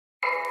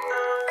Pull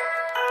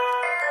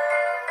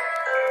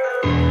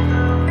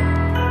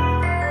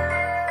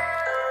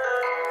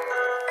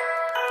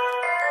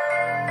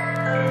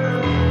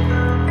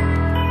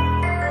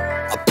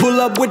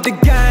up with the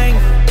gang.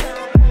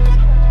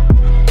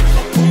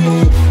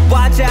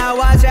 Watch out,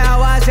 watch out,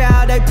 watch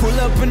out. They pull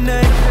up and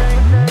they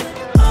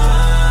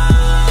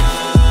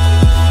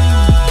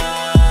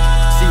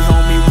see,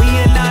 homie, we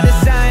ain't not the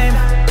same.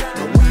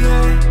 No, we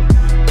ain't.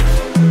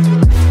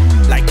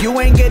 Like you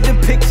ain't get the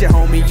picture,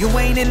 homie. You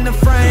ain't in the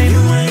frame. No,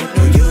 you ain't,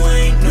 no, you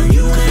ain't, no,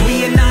 you ain't. 'Cause we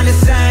ain't not the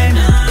same.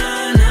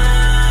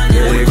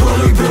 Yeah, they call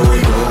me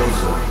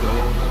Bulldozer,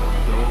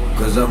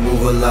 'cause I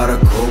move a lot of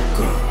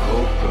coca.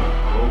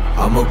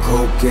 I'm a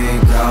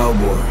cocaine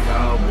cowboy.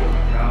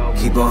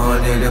 Keep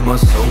 100 in my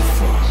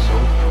sofa.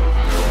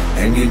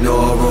 And you know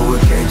I roll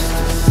with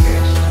gangsters.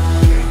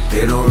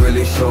 They don't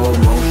really show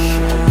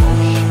emotion.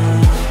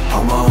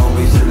 All my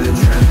homies in the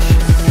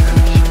trenches.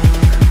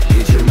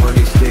 Get your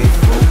money, stay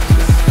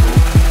focused.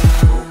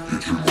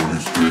 Get your money,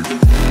 stay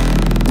focused.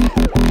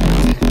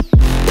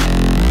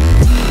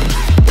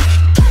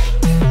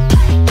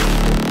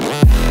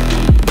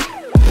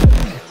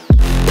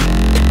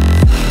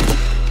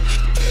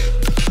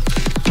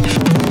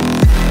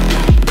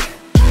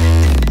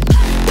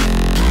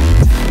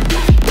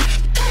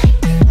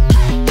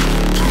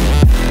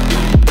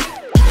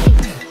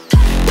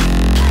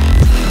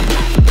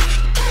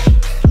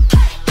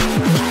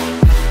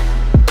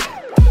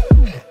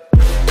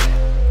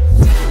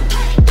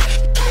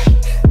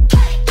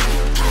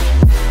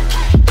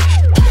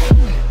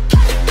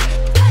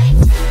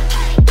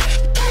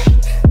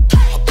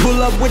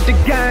 With the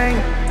gang.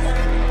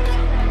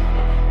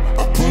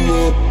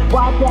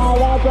 Watch out,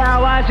 watch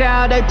out, watch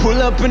out. They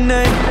pull up and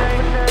they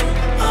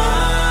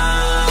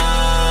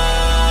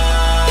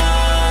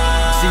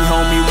see,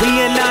 homie, we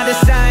ain't not the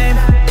same.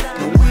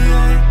 No, we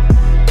ain't.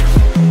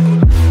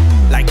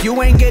 Like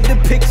you ain't get the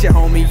picture,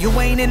 homie. You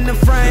ain't in the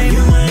frame. No,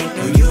 you ain't,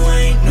 no, you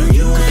ain't, no,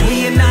 you ain't. 'Cause we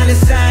ain't not the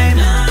same.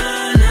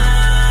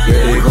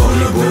 Yeah, they call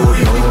me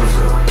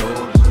Bulldozer,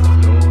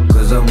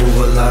 'cause I move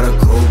a lot of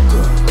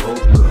coca.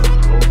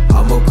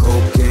 I'm a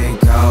cocaine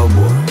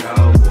cowboy.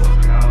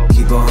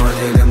 Keep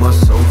 100 in my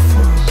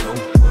sofa.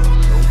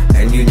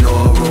 And you know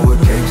I roll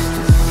with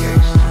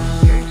gangsters.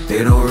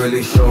 They don't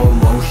really show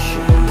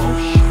emotion.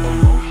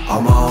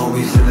 All my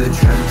homies in the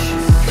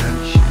trenches.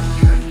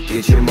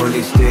 Get your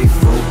money, stay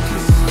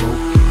focused.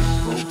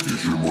 Get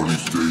your money,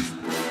 stay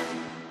focused.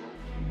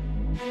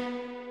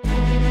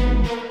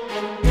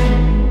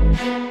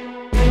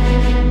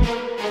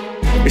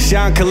 It's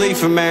Young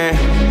Khalifa, man.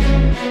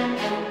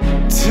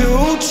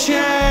 2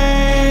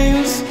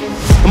 chains.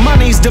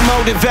 Money's the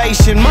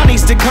motivation,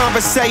 money's the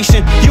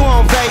conversation. You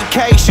on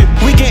vacation,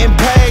 we getting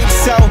paid,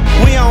 so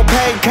we on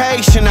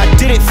vacation. I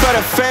did it for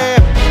the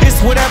fam.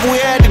 It's whatever we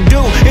had to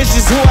do, it's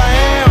just who I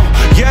am.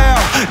 Yeah,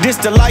 this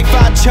the life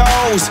I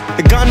chose.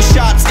 The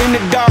gunshots in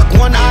the dark,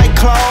 one eye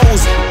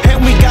closed.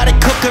 And we got it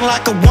cooking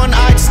like a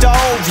one-eyed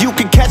stove. You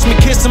can catch me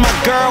kissing my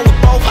girl with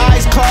both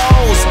eyes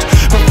closed.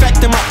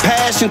 Perfecting my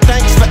passion,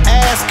 thanks for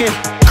asking.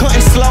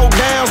 Couldn't slow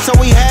down, so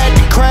we had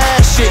to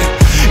crash it.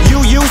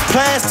 You use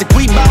plastic,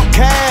 we bout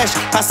cash.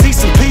 I see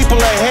some people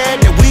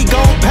ahead that we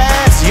gon'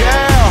 pass,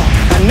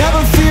 yeah. I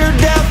never fear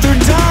death or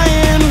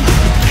dying.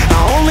 I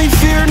only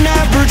fear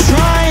never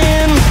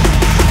trying.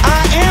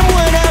 I am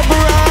whatever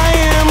I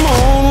am.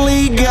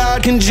 Only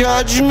God can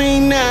judge me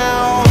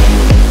now.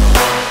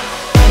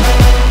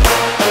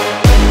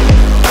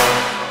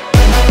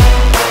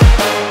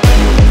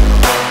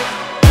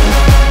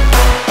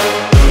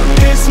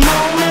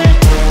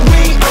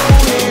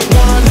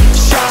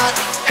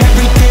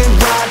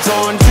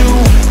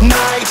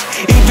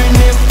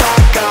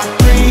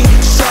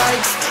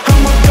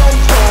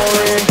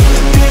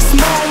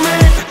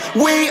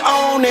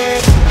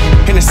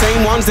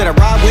 That I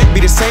ride with,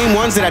 be the same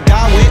ones that I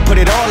die with. Put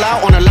it all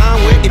out on the line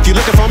with. If you're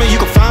looking for me, you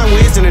can find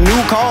Wiz in a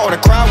new car or the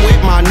crowd with.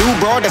 My new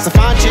broad, that's a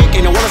fine chick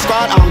in the Waller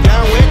squad I'm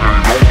down with.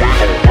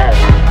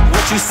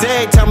 What you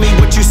say, tell me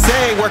what you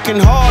say.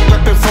 Working hard,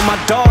 repping for my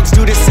dogs.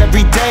 Do this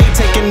every day,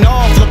 taking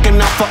off, looking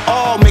out for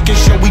all, making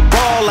sure we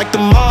ball like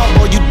the mob.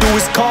 All you do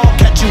is call,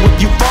 catch you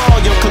if you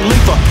fall. Yo,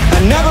 Khalifa, I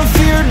never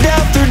fear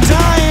death or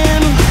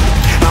dying.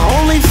 I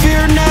only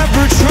fear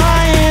never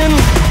trying.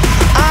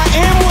 I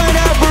am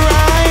whatever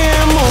I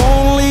am.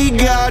 Only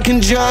God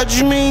can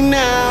judge me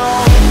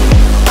now.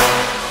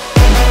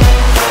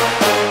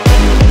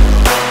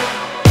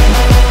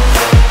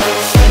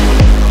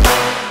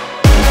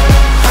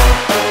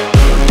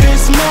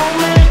 This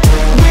moment,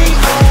 we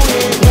own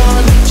it.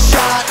 One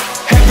shot,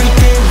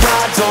 everything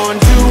rides on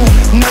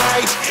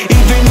tonight.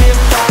 Even if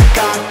I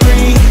got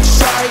 3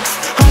 strikes,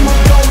 I'ma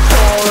go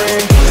for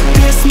it.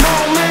 This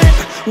moment,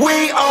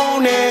 we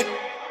own it.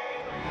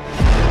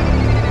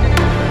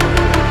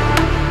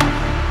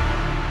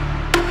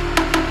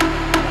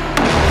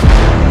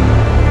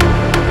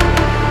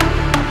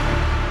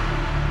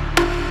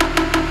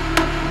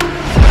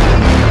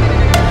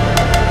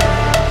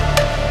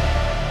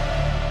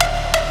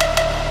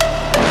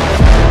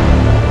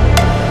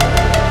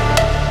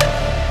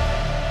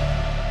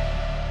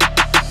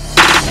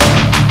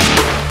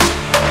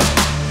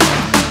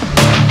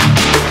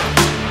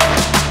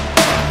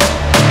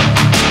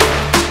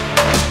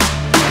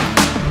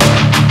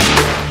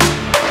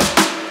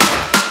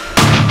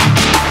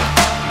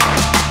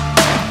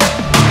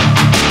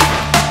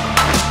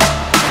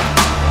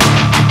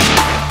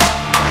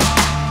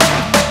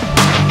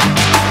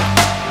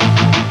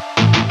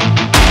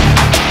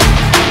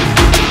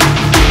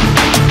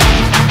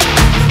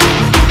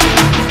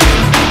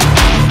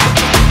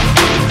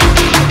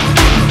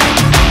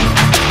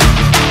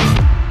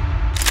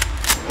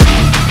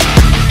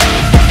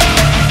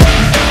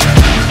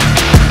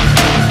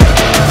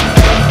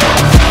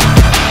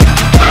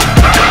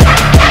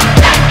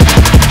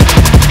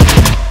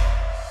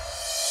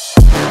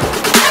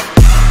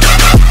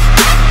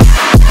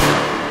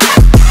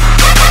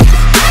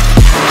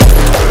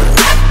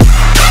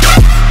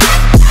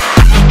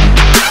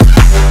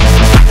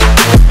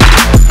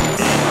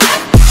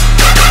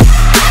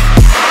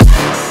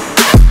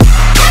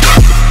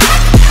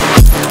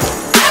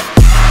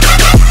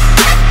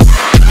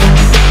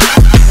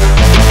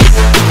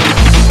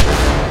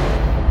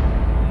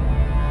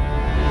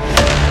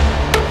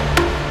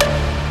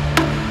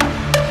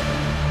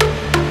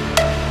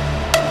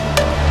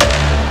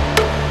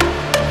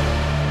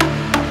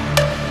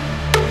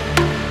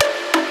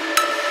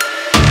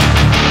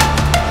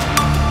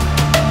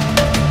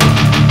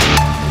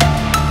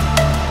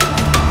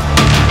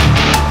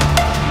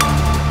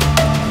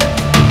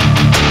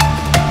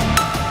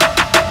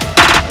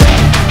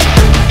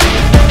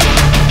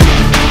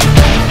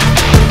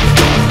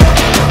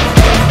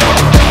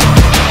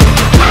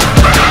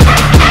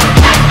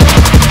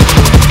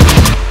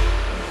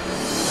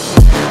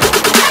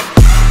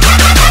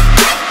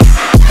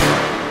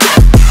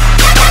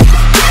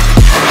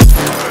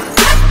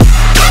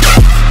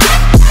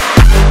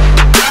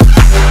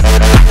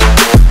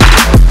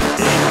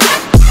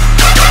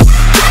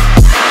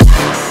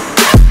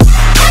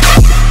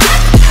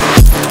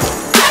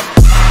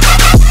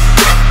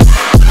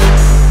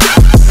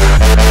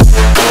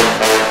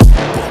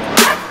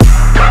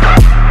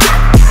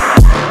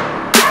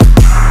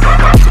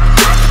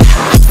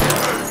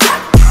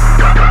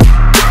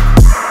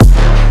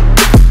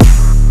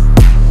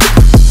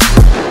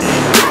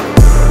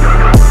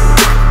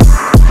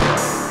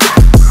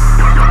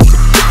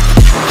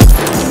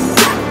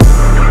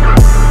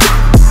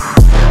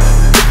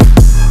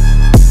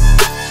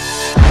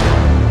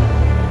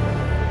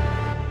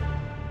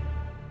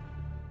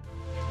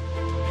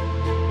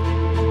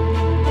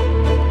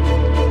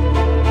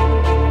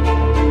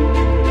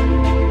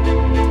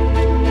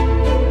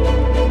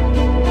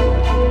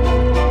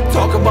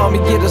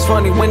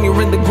 funny when you're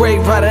in the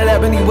grave, right at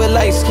ebony with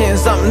light skin.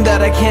 Something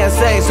that I can't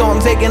say, so I'm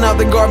taking out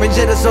the garbage,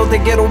 it is so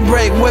thick it'll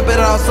break. Whip it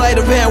out, sleight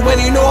of hand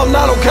when you know I'm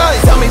not okay.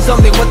 Tell me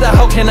something, what the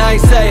hell can I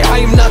say?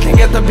 I am nothing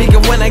at the peak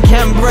of when I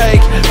can break.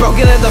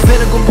 Broken at the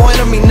pinnacle point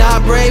of me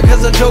not brave,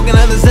 cause I'm choking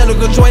at the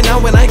cynical joint now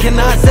when I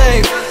cannot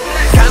save.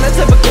 Kinda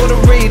typical to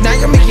read, now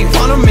you're making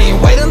fun of me.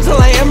 Wait until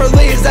I am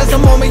released, that's the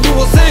moment you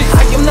will see.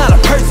 I am not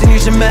a person you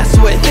should mess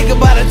with. Think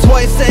about it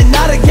twice and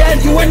not again,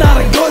 you are not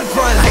a good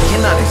friend. I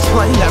cannot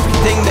explain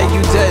everything that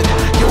you did.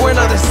 You were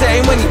not the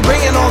same when you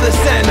bring in all this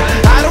in.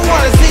 I don't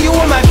wanna see you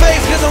in my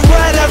face, cause I'm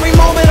red every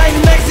moment I'm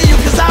next to you,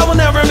 cause I will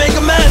never make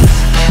amends.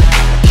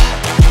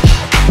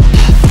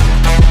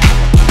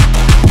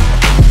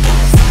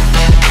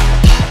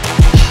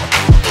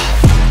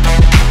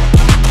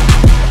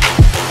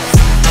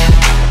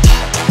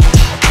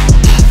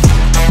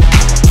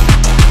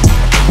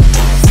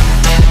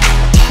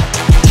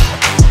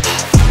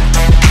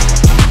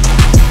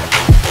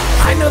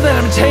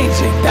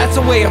 Changing, that's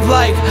a way of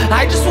life.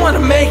 I just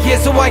wanna make it,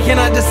 so I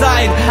cannot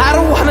decide. I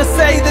don't wanna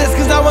say this,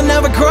 cause I will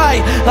never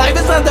cry. Life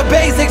is not the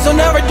basics, so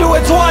never do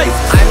it twice.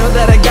 I know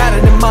that I got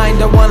it in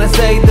mind, I wanna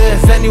say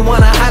this. And you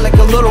wanna hide like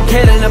a little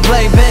kid in a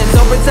playpen.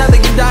 Don't pretend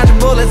that you dodging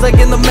bullets like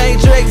in the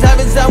Matrix.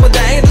 Haven't said what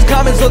the angels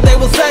coming, so they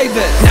will save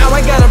it. Now I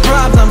got a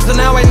problem, so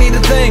now I need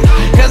to think.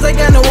 Cause I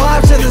got no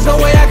option, there's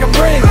no way I can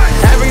bring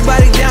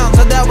everybody down,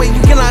 so that way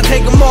you cannot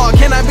take them all.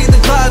 Can I be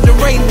the clouds that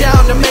rain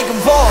down to make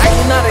them fall? I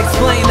cannot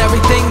explain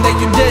everything that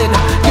you did.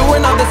 You were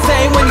not the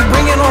same when you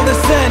bring in all this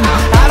sin.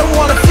 I don't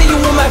wanna see you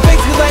in my face,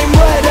 cause I'm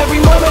red every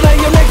moment I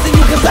am next to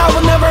you, cause I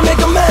will never make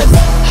amends.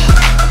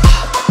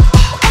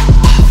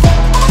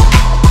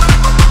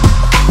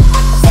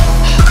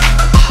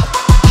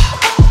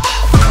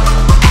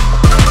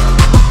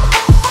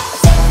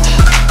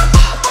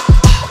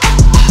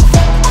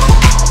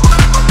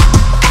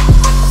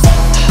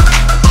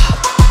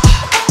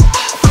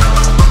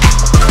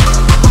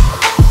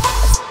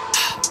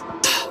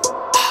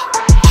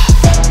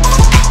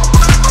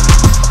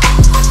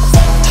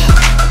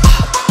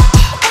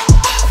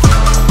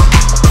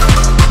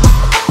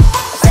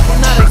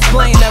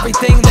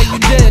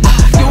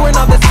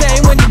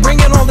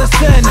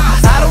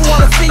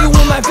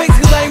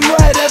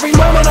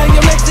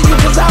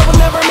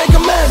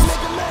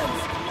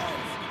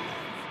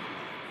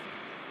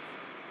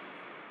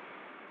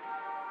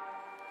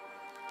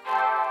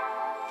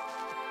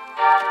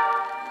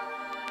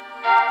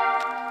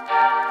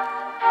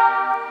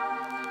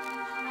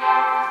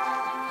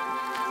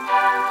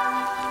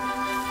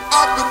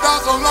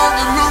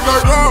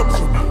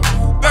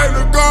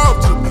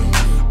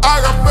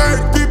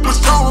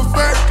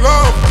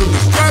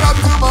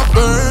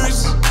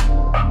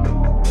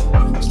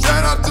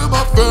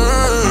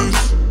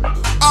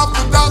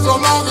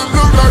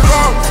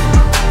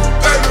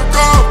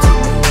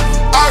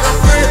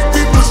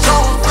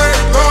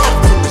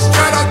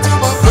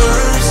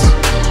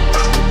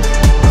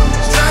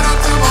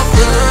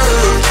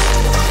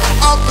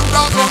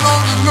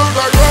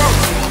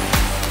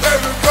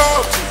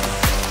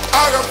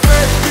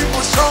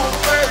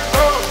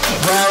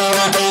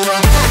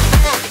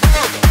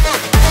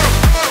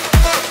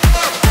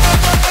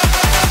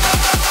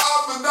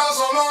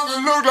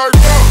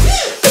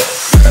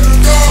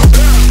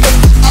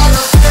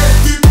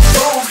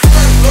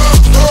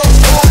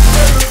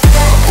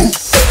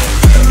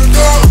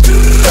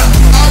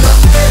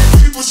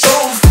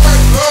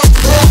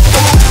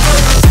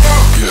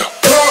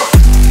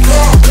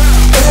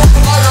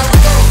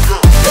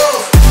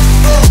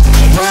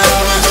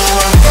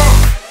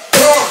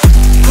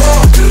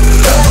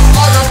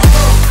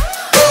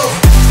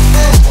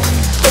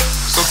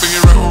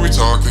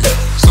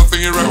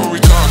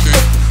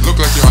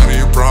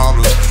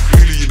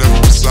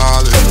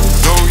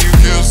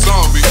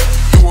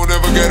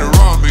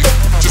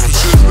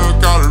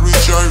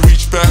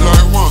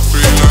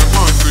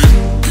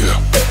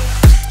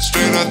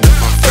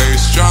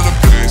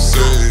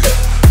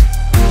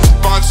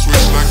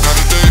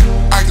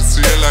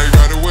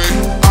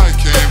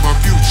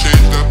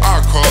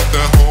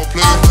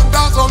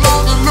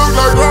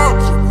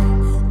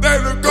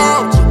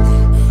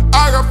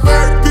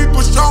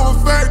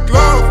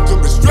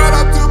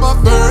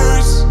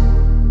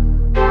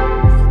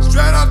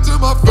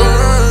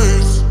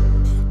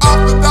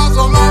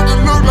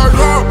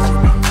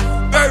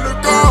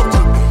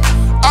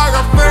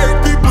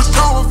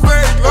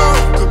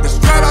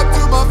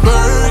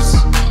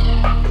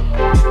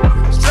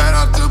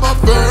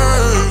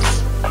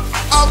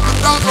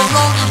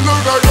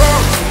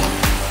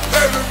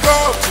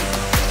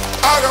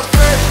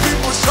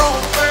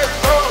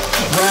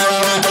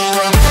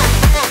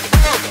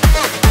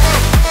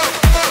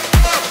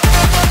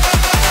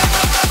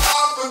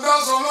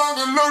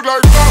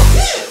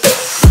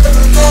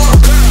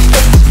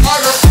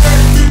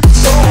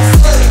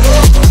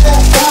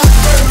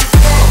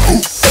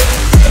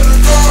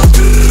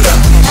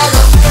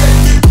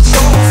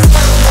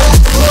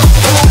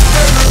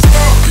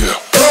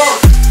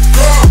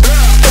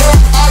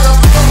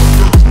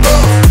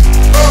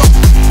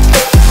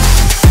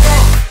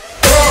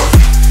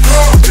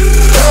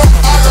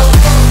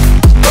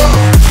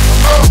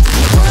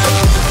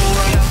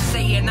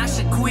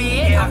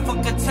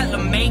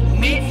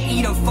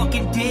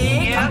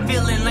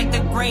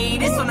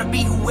 grade. It's gonna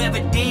be whoever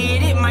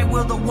did it. Might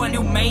will the one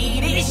who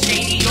made it. It's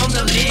shady on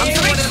the list. I'm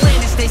from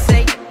Atlantis, they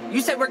say.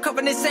 You said we're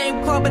covering the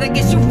same club, but I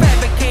guess you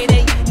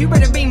fabricated. You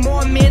better be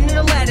more men in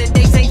the latter.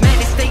 They say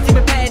United States have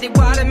been padded.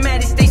 With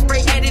automatic, they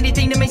spray at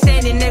anything that may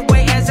stand in that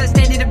way. As I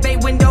stand in the bay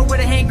window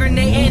with a hand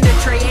grenade and a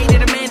tray.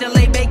 Hated a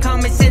Mandalay Bay,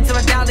 common sense of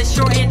 $1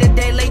 short and a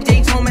day late.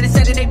 James home at a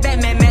Saturday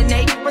Batman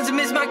matinee. Runs a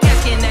miss my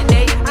casket in that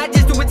day. I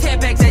just do a 10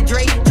 packs at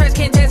Dre. Trash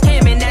can't test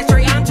cam and that's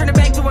straight. I'm turning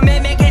back to a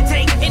madman can't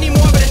take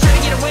anymore, but I try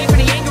to get away from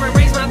the anger and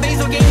raise my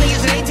basil game.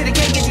 Niggas an A to the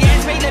cake. Get your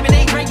ass made,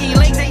 lemonade, drinking your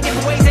legs 8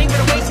 different ways. Ain't for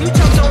the waste. You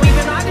chumps don't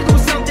even know how to do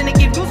something to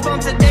give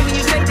goosebumps a day when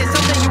you say that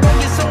something you won't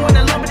get someone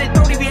to lump it and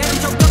throat if you have them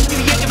choked up. You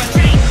be yanking my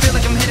chain. Feel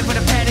like I'm headed for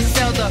the padded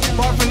Zelda.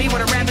 Bar for me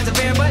when a rap is a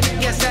bear, but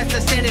yes, that's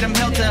the standard I'm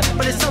held to.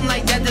 But it's something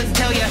like that doesn't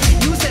tell ya.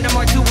 You said I'm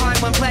too hard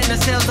when platinum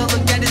sales don't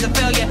look that is a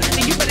failure.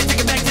 Then you better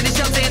take it back to the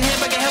shelf saying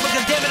hamburger hell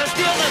because damn it, I'm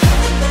still a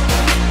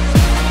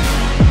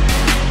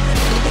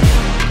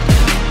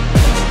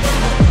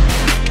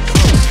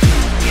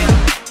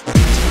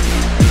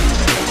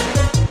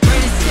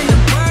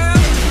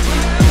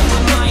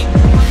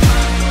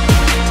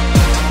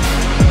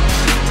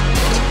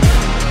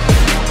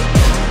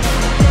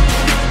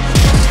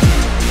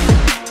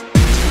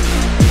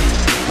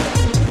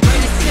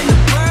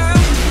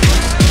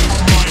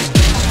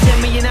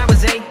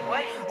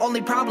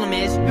only problem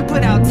is, you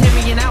put out 10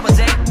 million hours,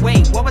 eh?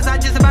 Wait, what was I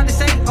just about to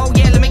say? Oh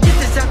yeah, let me get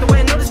this out the way.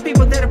 I know there's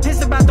people that are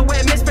pissed about the way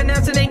I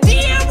mispronounce the name.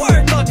 Damn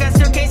word! Look, I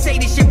still can't say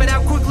this shit, but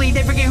out quickly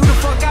they forget who the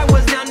fuck I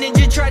was. Now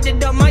Ninja tried to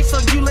dump my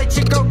slug. You let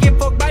your girl get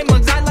fucked by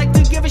mugs. I like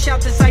to give a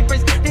shout to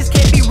Cypress. This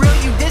can't be real,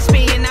 you diss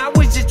me, and I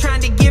was just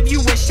trying to give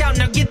you a shout.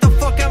 Now get the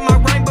fuck out my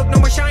rhyme book, no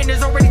more shine.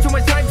 There's already too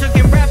much time took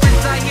in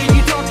rappers. I hear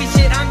you talking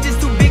shit, I'm just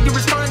too big to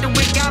respond to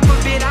it. God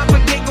forbid, I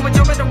forget, go and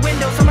jump out the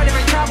window. Somebody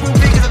might try rule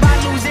because if I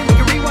lose it, we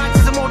can rewind to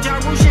some old John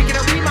Rule shit. Can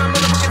I read my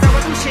motherfuckers?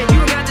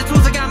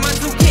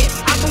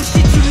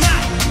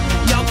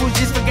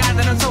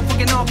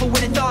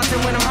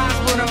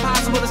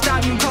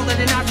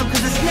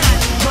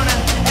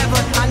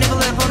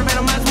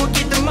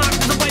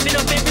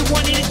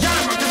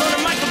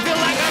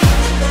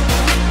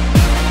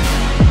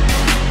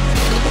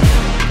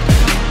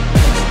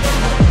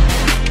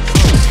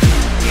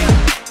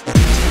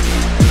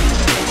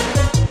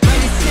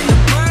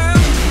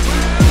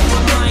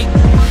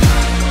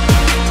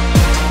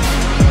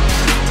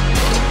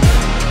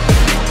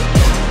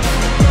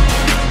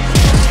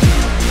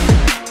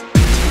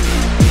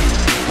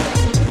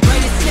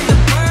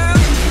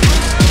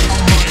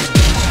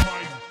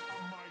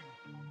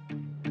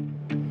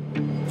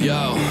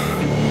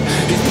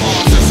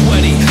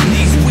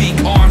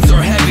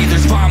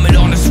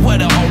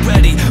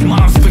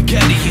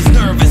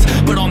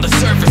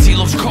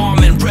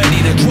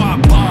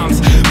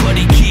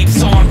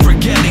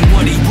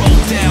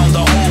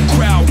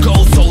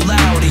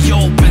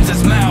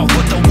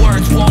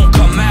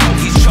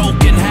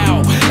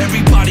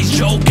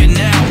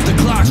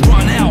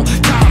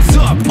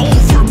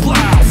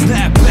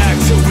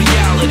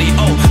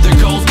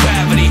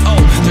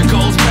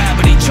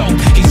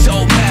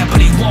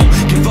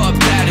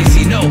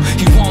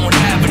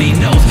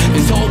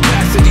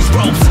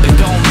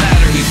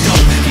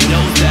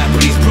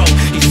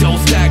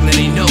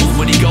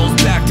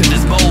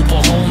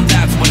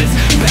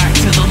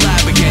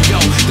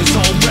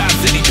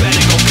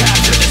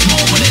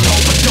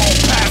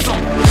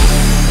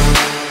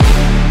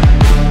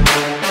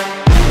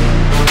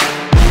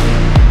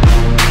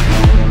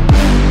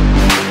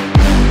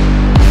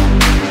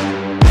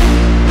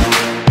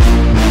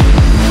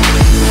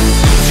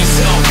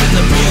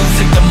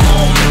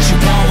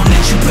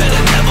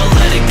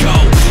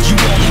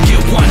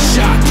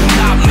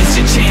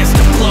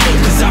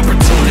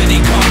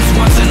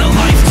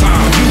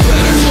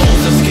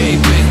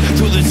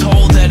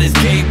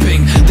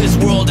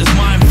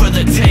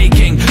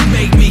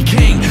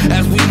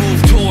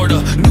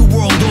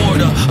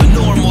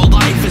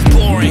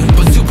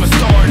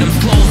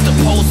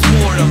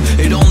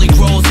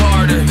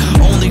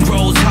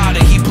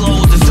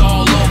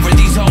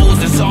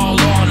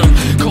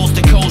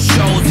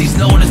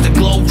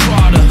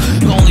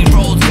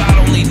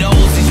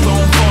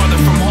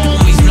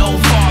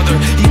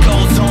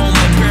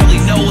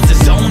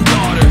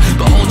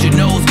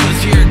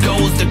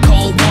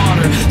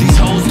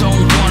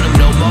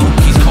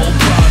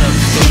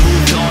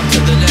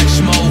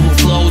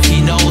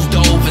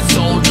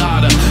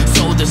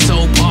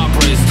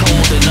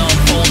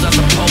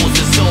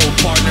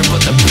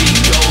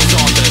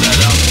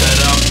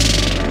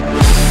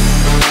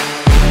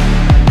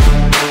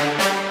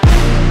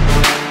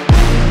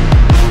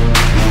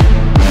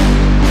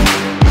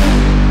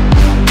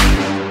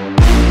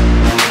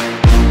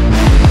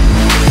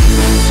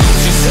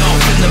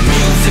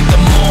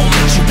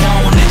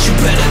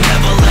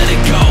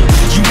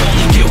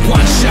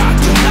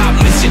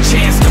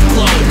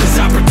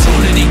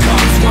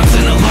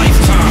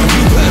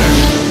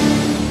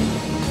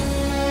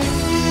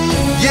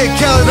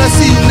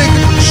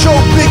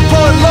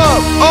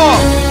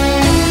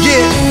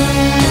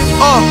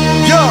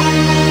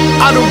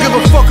 I don't give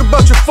a fuck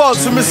about your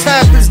faults or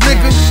mishaps,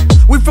 nigga.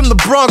 We from the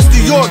Bronx,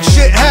 New York,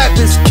 shit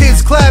happens.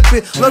 Kids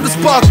clapping, love to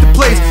spark the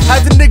place.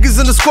 Had the niggas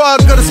in the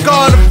squad, got a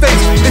scar on the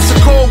face. It's a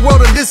cold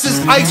world and this is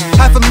ice.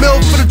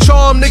 $500,000 for the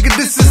charm, nigga,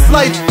 this is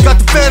life. Got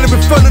the phantom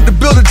in front of the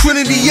building,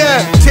 Trinity,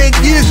 yeah. 10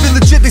 years been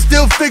legit, they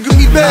still figure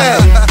me bad.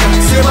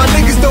 See, my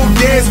niggas don't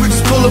dance, we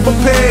just pull up our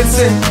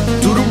pants and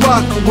do the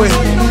rock away.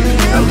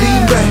 Now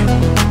lean back,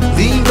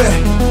 lean back,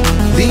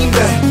 lean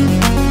back,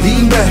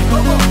 lean back.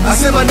 I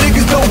said my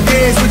niggas don't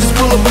dance, we just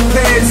pull up our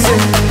pants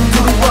and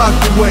do the rock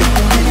away.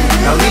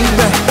 Now lean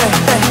back,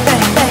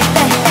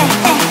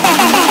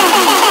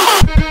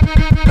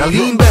 now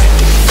lean back.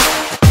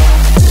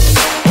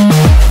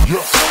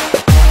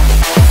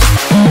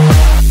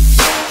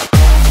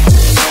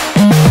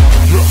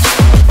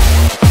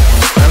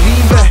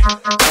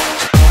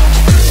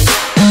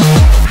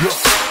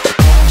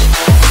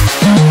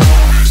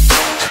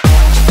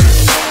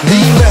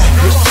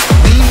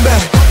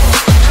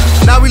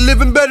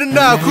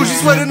 Now, Cruisy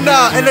sweating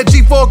now, and that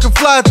G4 can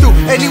fly through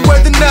any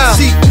weather now.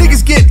 See,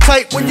 niggas get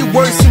tight when you're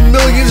worse than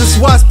millions. That's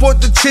why I sport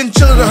the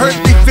chinchilla to hurt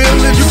they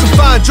feelings. You can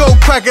find Joe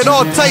Crack at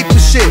all type of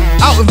shit.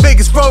 Out in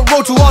Vegas, front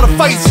row to all the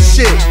fights and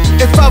shit.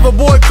 If a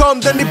boy come,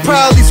 then they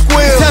proudly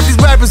squeal. Half these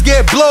rappers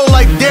get blown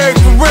like Derek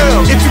for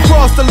real. If you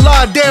cross the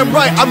line, damn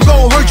right, I'm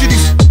gon' hurt you.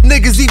 These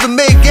niggas even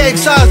made gang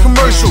size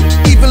commercial.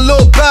 Even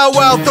Lil Bow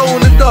Wow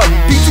throwing it up.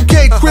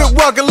 P2K quit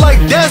walking like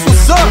that's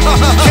what's up.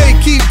 K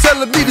keep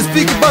telling me to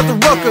speak about the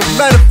rucker.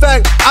 Matter of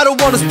fact, I don't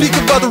wanna speak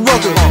about the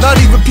rucker. Not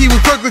even Pee Wee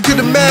Kirkland could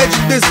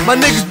imagine this. My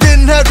niggas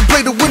didn't have to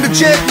play to win the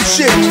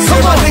championship. So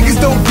my niggas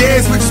don't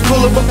dance, we just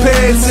pull up our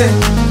pants and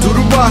do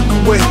the rock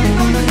away.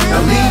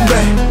 Now lean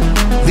back,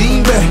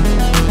 lean back,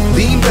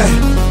 lean back,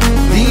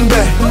 lean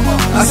back.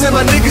 I said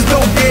my niggas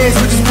don't dance,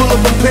 we just pull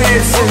up our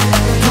pants and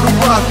do the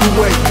rock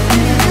away.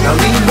 Now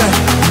lean back,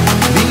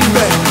 lean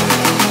back,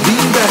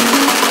 lean back.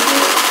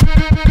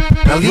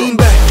 Now lean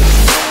back.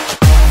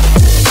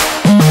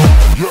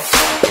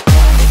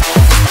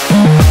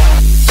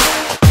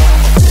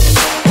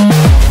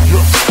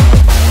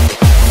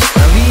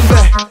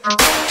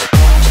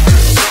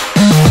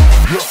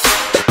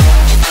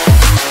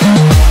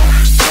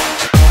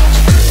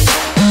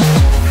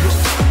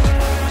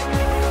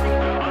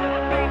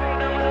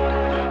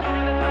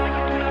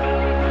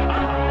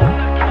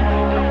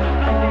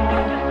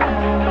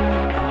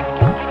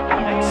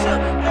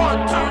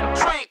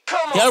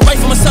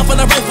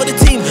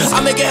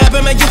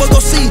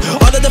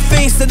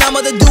 And I'm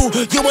gonna do.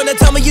 You wanna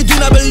tell me you do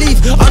not believe?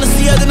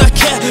 Honestly, I do not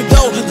care,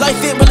 though. Life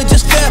ain't really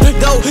just fair,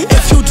 though.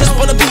 If you just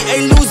wanna be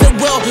a loser,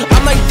 well,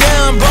 I'm like,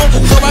 damn, bro,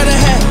 go right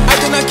ahead. I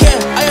do not care,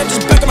 I am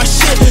just back on my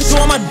shit.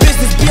 Doing my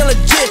business, being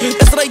legit.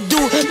 That's what I do,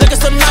 like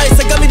it's so nice,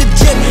 I got me the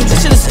gym.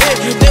 This shit is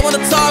it, they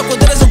wanna talk, well,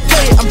 that is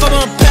okay. I'm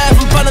following a path,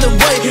 I'm finding a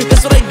way.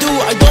 That's what I do,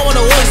 I don't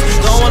wanna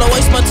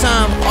waste my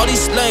time. All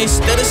these lanes,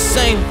 they're the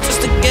same,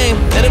 just a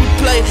game, let them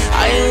play.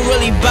 I ain't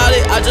really about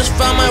it, I just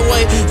found my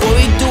way. What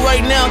we do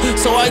right now,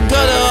 so I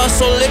gotta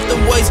also lift the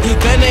weights.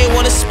 Man, they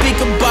wanna speak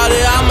about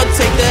it, I'ma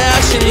take the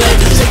action, yeah.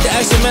 Take the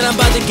action, man, I'm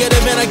about to get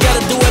it, man. I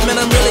gotta do it, man,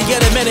 I'm really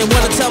getting it, man. They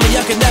wanna tell me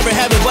I can never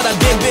have it, but I've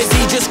been busy,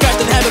 just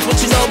crafting habits. What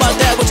you know about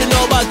that, what you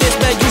know about this,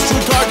 man? You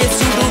shoot targets,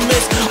 you do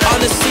miss.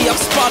 Honestly, I'm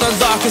spot on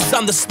lock, cause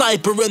I'm the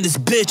sniper in this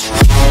bitch.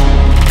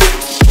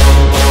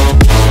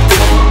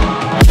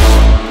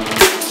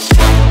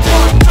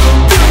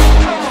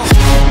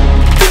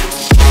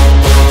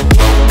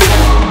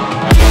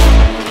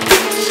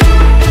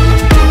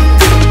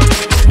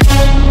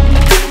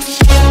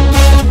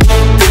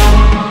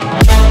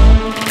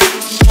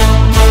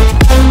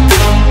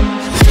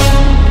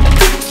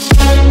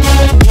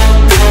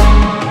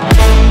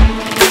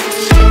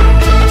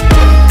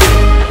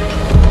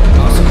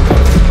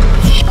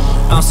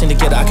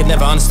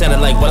 Understand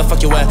it, like, what the fuck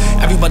you at?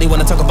 Everybody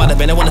wanna talk about it,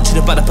 man. They wanna cheat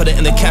about it, put it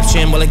in the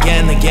caption. Well,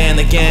 again,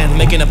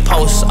 making a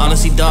post.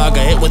 Honestly, dog,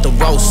 I hit with the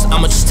roast.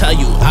 I'ma just tell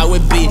you how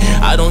it be.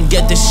 I don't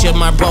get this shit,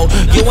 my bro.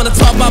 You wanna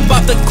talk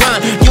about the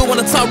grind. You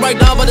wanna talk right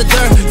now about the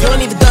dirt. You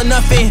ain't even done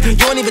nothing.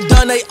 You ain't even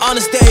done a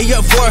honest day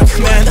of work,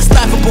 man. That's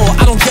laughable.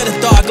 I don't get it,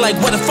 dog. Like,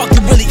 where the fuck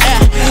you really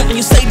at? And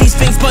you say these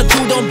things, but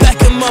you don't back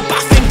them up. I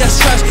think that's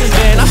trash,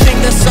 man. I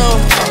think that's so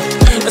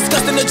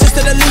disgusting, the gist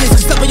of the least.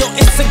 Cause up on your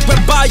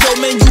Instagram bio,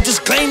 man, you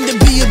just claim to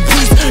be a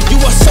beast. You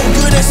are so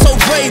good and so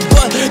great,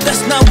 but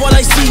that's not what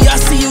I see. I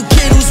see a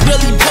kid who's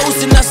really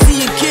posting. I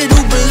see a kid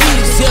who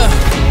believes,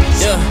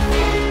 yeah.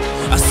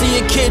 I see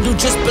a kid who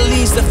just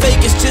believes the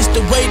fake is just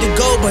the way to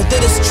go, but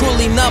that is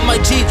truly not my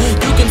G.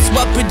 You can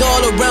swap it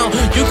all around,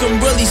 you can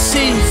really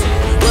see,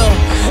 well,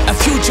 a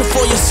future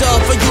for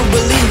yourself, or you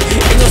believe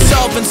in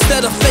yourself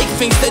instead of fake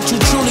things that you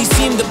truly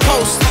seem to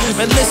post.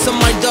 Man, listen,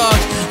 my dog,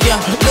 yeah,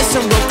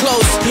 listen real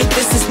close.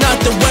 This is not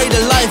the way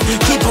to life.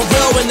 Keep it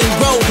real and then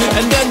grow,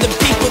 and then the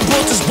people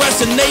will just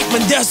resonate.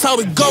 Man, that's how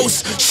it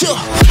goes. Sure.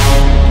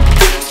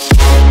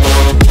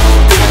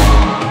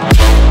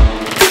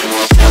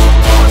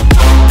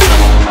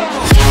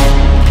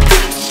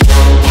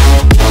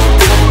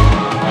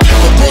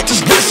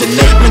 Just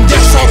resonate, man,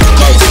 that's how it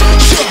goes.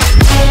 Sure.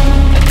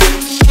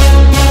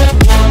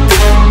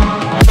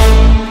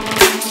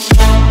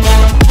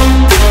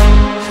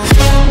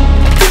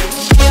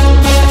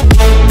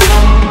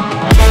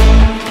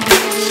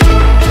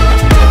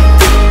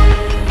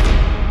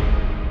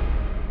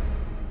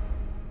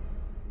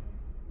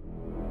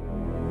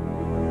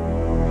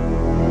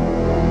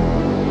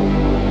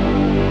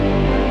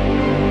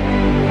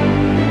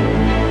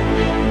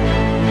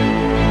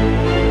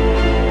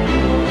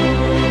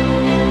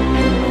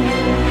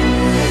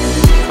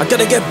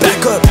 gotta get back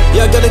up.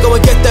 Yeah, I gotta go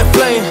and get that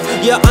flame.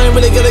 Yeah, I ain't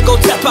really gonna go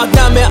tap out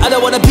now, man. I don't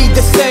wanna be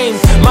the same.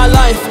 My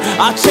life,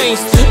 I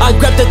changed. I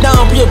grabbed it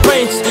down,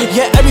 rearranged.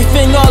 Yeah,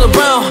 everything all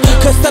around.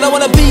 Cause I don't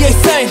wanna be a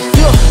saint.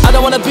 I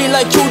don't wanna be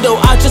like you though.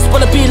 I just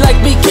wanna be like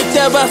me. Kick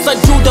their ass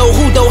like judo.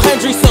 Hudo,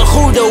 Hendrix, and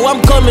Hudo.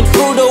 I'm coming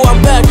through though. I'm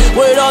back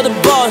with all the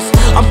bars.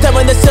 I'm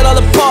tearing this shit all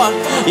apart.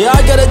 Yeah,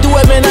 I gotta do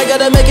it, man. I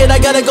gotta make it. I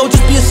gotta go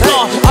just be a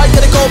star. I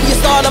gotta go be a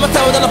star. I'ma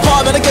tear it all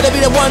apart. Man, I gotta be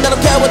the one that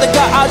don't care what I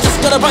got. I just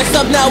gotta rise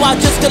up now. I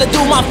just gotta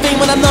do my thing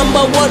when I'm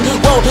number one.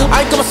 Whoa,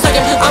 I ain't coming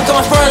second. I'm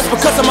coming first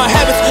because of my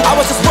habits. I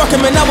was just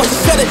working, man. I was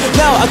just said it.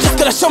 Now I just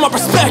gotta show my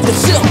perspective.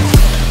 Chill.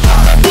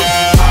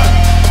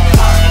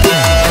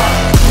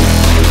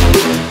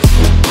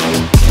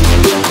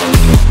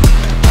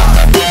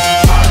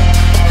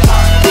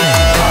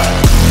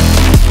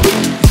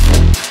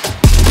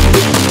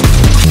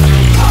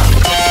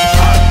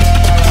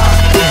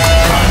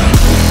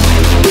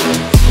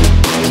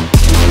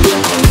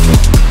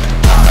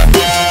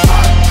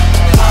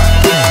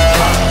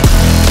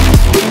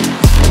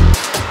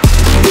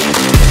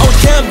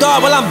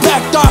 Well, I'm back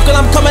dark and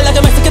I'm coming like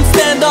a Mexican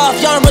standoff.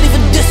 Y'all ain't ready for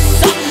this.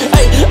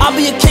 Hey, I'll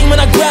be a king when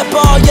I grab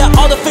all. Yeah,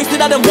 all the things that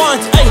I didn't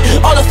want. Hey,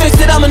 all the things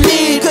that I'ma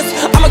need. Cause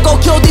I'ma go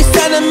kill these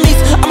enemies.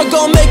 I'ma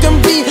go make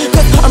them be.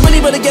 Cause I'm really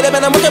gonna get it,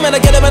 man. I'm working, man.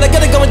 I get it, man. I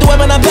gotta go and do it,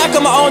 man. I'm back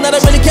on my own. I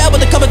don't really care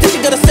what the competition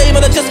gonna say,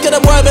 man. I just get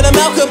a word, man. I'm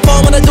out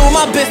conform when I do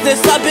my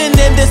business. I've been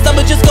in this.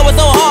 I'ma just going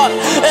so hard.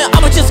 And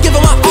I'ma just give it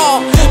my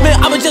all. Man,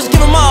 I'ma just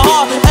give it my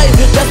heart. Hey,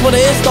 that's what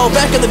it is though.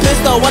 Back in the biz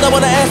though. I don't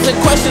wanna answer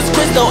questions,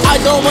 Crystal. I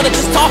don't wanna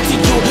just talk to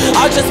you.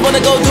 I just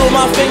wanna go do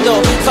my thing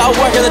though. So I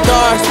work in the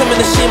dark, swim in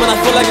the sheet when I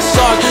feel like a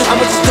shark.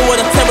 I'ma just do it,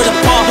 I tear it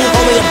apart.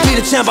 Only to be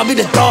the champ, I'll be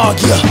the dog,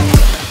 yeah.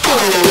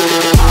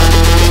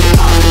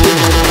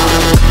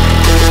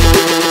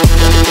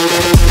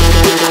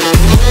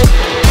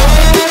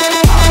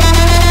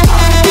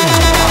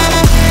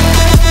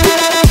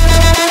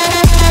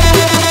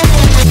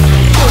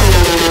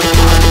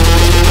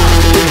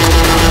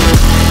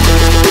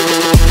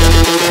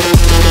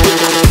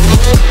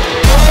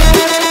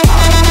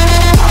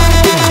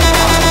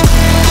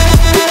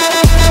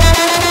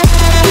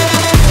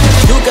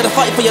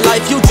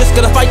 You just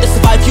gotta fight to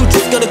survive, you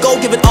just gotta go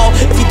give it all.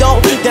 If you don't,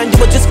 then you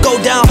will just go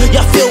down.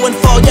 Yeah, feel and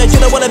fall, yeah, you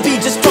don't wanna be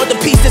just torn to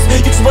pieces. You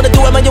just wanna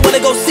do it, man, you wanna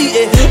go see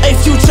it. A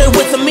future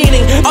with a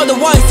meaning,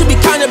 otherwise you be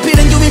kinda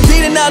beating. You be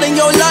beating out in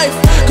your life,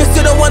 cause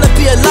you don't wanna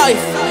be alive.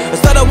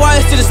 It's not a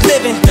wise to just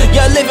living,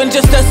 yeah, living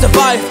just to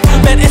survive.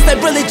 Man, is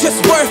that really just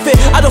worth it?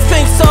 I don't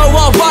think so,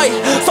 alright.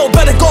 So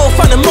better go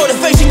find the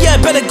motivation, yeah,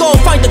 better go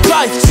find the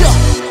drive, yeah.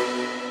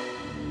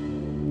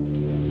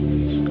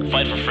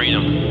 Fight for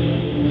freedom.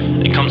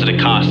 It comes at a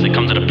cost, it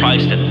comes at a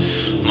price that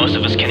most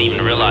of us can't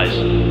even realize.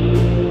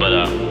 But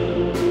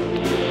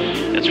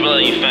it's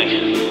really you think.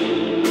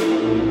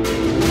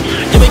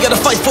 Yeah, we gotta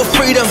fight for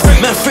freedom.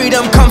 Man,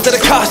 freedom comes at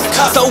a cost.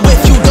 So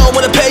if you don't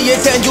wanna pay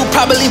it, then you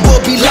probably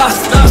will be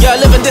lost. Yeah,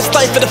 living this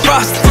life in the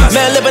frost.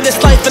 Man, living this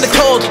life in the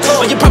cold.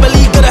 But you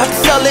probably gonna have to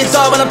sell it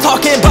all when I'm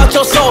talking about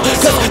your soul.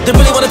 Cause they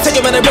really wanna take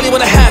it, man, they really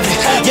wanna have it.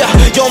 Yeah,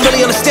 you don't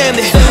really understand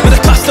it. But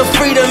the cost of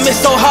freedom is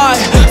so high,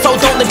 so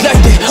don't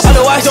neglect it.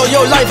 Otherwise,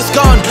 your life is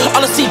gone.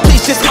 Honestly,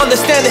 please just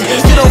understand it.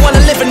 You don't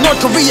wanna live in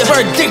North Korea,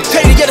 where a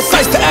dictator, yeah,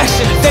 decides to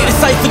action. They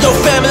decide for your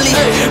family,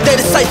 they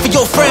decide for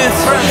your friends,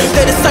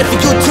 they decide for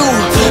you too.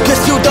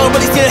 Cause you don't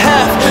really see it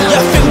half. Yeah,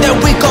 I think that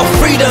we call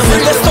freedom,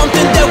 that's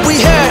something that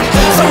we had.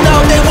 So now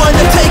they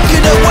wanna take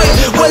it away.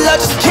 Well, I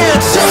just can't.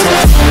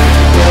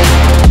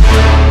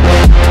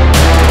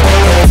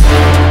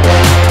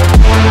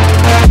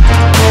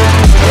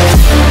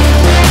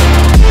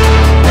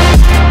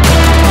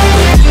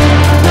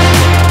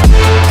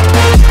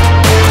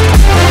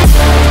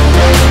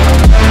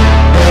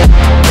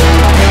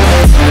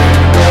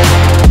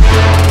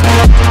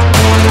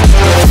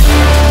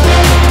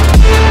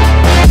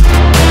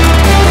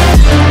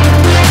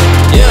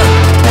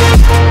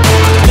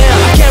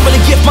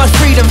 My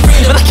freedom,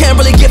 but I can't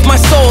really give my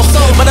soul.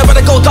 But I'd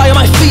rather go die on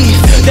my feet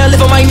than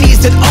live on my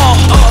knees at all.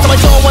 So I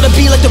don't wanna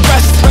be like the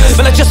rest,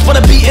 but I just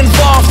wanna be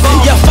involved.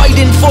 Yeah,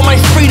 fighting for my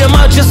freedom,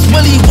 I just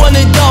really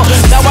want it all.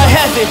 Now I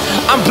have it,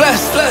 I'm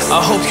blessed. I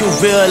hope you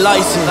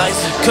realize it,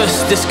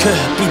 cause this could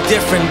be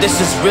different.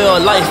 This is real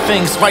life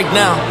things right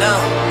now.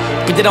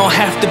 But they don't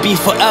have to be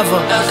forever,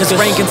 cause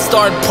rain can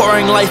start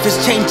pouring. Life is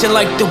changing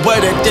like the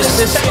weather. This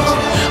is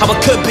how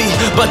it could be,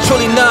 but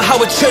truly not how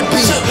it should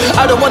be.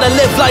 I don't wanna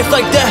live life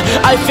like that.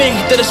 I think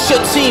that it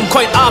should seem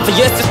quite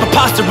obvious. It's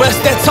preposterous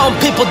that some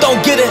people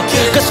don't get it,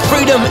 cause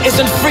freedom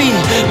isn't free.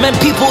 Man,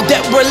 people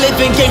that were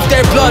living gave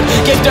their blood,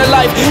 gave their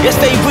life. Yes,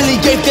 they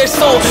really gave their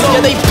soul.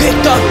 Yeah, they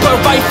picked up a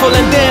rifle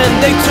and then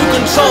they took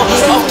control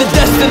of the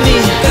destiny.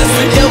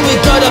 Yeah, we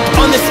got up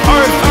on this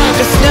earth,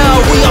 cause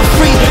now we are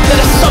free. That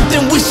is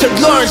something we should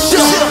learn.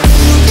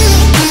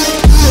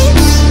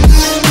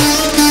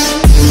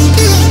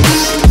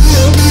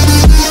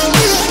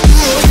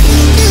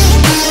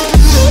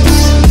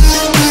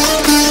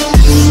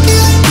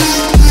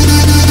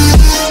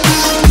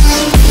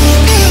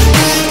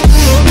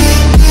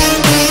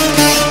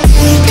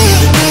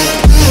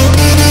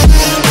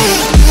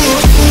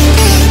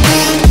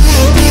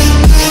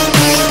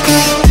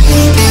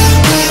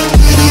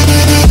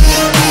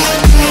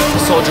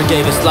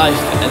 life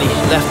and he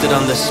left it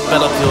on this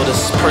battlefield,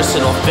 this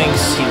personal things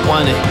he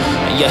wanted.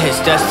 And yet his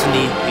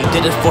destiny, he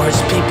did it for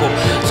his people,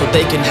 so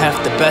they can have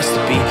the best to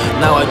be.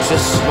 Now I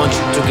just want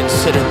you to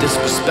consider this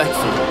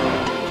respectfully.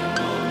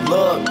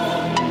 Look,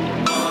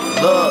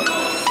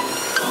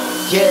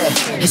 yeah,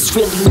 it's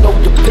really no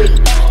debate.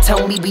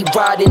 Tell me we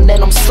riding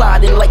and I'm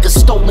sliding like a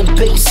stolen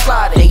base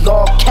slider. They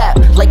all cap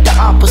like the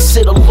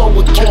opposite of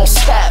lowercase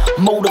cap.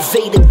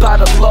 Motivated by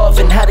the love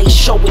and how they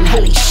showing.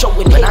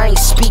 But I ain't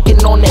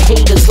speaking on the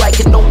haters like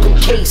an open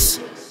case.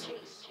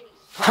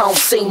 I don't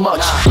say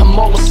much, I'm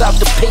all about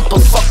the paper,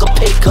 fuck a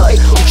pay cut.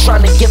 I'm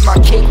trying to get my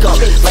cake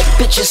up, like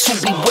bitches who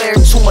be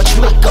wearing too much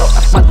makeup.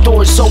 My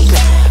door's open,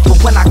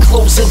 but when I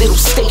close it, it'll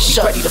stay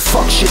shut. Ready to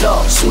fuck shit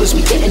up, soon as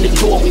we get in the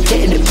door, we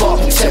getting it up.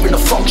 We tearing the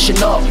function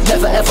up,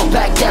 never ever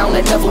back down,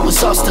 that never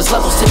was us. There's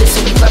levels to this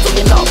and we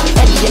leveling up.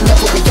 Any and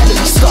never, the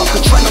enemy stuck,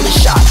 adrenaline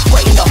shot,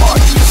 right in the heart.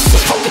 This is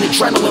a fucking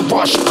adrenaline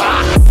rush.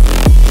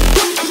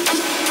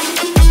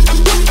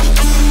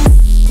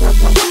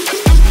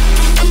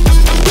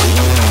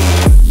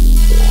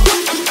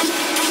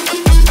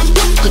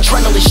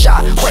 Adrenaline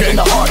shot, right in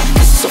the heart.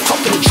 This is a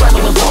fucking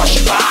adrenaline rush.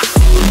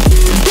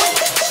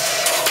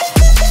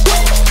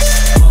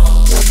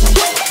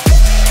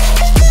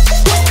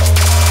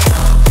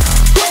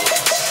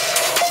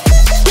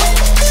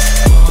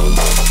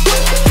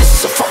 This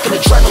is a fucking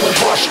adrenaline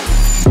rush.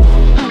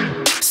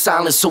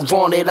 Silencer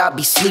on it, I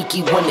be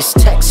sneaky when it's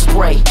tech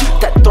spray.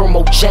 That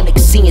thermogenic,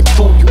 seeing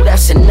through you,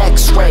 that's an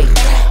X-ray.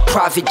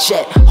 Private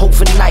jet,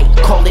 overnight,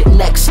 call it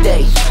next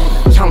day.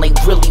 Y'all ain't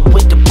really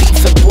with the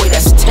beef, and boy,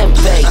 that's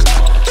tempeh.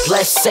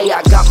 Let's say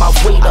I got my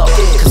weight up,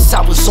 cause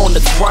I was on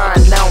the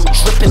grind, now I'm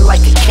dripping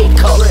like a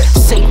K-cup.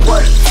 Say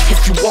what?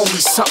 If you owe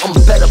me something,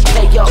 better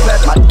pay up.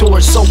 My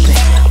door's open,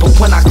 but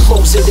when I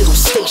close it, it'll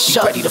stay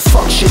shut. Ready to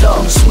fuck shit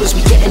up, as soon as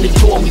we get in the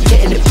door, we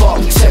getting it up.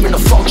 We tearing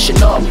the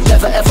function up,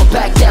 never ever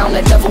back down,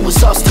 that never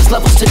was us. There's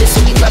levels to this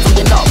and we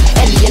leveling up.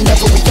 Any and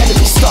never, we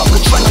enemy stuck,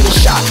 adrenaline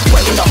shot,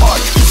 right in the heart.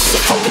 This is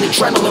a fucking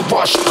adrenaline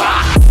rush.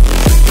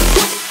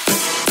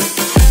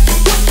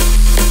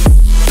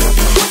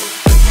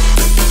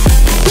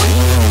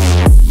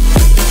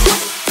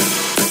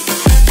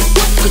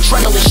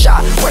 Adrenaline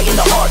shot, right in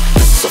the heart.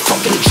 This is a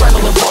fucking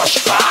adrenaline rush.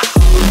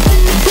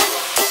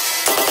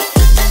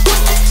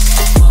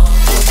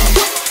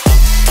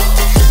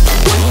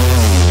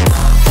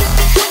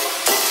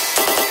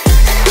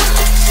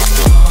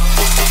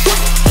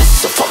 This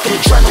is a fucking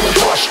adrenaline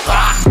rush. I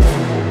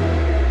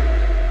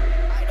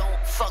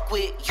don't fuck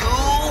with you.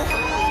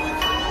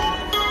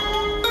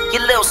 You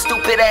little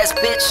stupid ass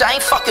bitch, I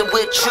ain't fucking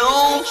with you.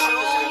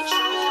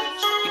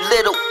 You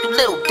little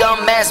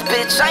dumb ass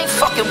bitch, I ain't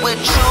fucking with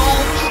you.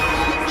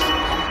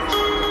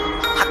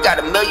 I got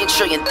a million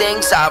trillion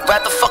things I'd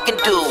rather fucking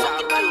do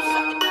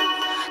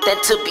than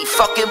to be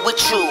fucking with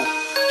you.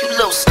 You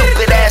little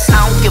stupid ass,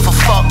 I don't give a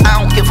fuck, I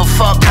don't give a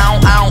fuck,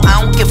 I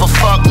don't give a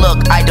fuck.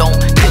 Look, I don't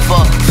give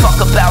a fuck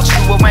about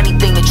you or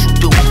anything that you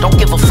do. Don't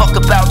give a fuck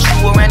about you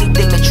or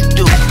anything that you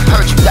do.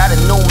 Heard you got a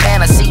new man,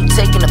 I see you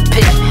taking a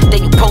pic.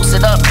 Then you post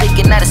it up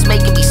thinking that it's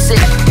making me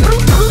sick.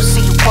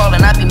 See you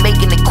calling, I be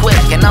making it quick,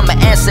 and I'ma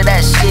answer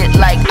that shit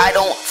like I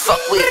don't fuck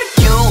with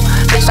you.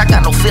 Bitch, I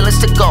got no feelings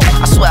to go.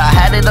 I swear I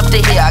had it up to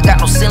here, I got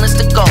no ceilings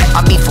to go.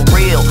 I mean for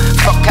real,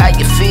 fuck how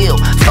you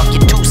feel. Fuck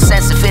your 2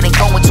 cents if it ain't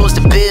going towards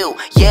the bill.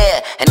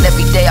 Yeah, and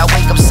every day I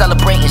wake up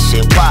celebrating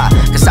shit. Why?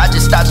 Cause I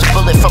just dodged a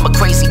bullet from a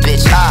crazy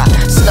bitch. I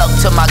stuck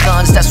to my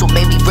guns, that's what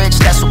made me rich.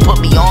 That's what put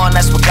me on,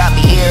 that's what got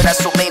me here.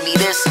 That's what made me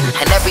this.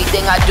 And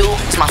everything I do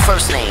is my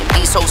first name.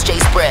 These hoes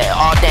chase bread.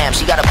 Aw damn,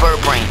 she got a bird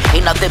brain.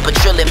 Ain't nothing but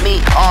drilling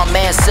me. Aw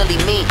man, silly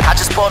me. I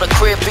just bought a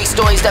crib, 3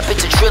 stories, that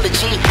bitch a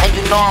trilogy. And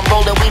you know I'm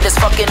rolling weed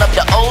that's fucking up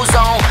the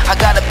ozone. I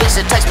got a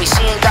bitch that text me,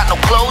 she ain't got no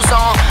clothes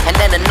on. And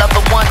then another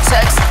one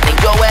text, then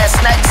your ass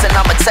next. And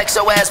I'ma text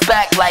your ass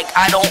back like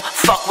I don't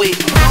fuck with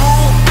you.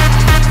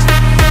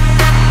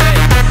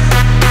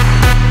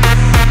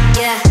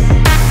 Yeah.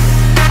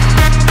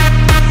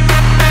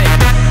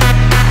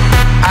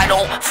 I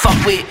don't fuck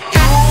with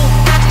you.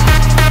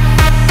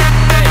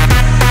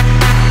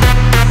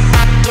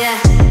 Yeah.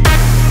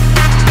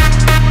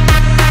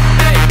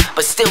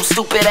 But still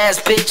stupid ass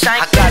bitch, I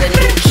got a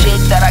new chick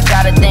that I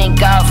gotta thank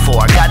God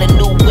for. I got a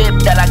new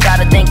whip that I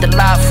gotta thank the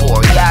lot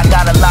for. Yeah, I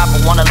got a lot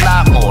but want a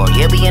lot more.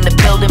 Yeah, we in the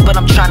building but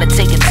I'm trying to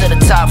take it to the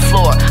top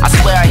floor. I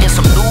swear I hear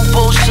some new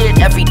bullshit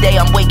every day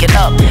I'm waking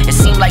up. It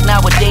seems like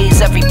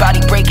nowadays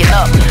everybody breaking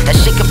up. That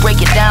shit can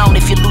break it down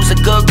if you lose a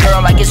good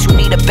girl. I guess you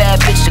need a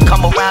bad bitch to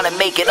come around and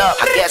make it up.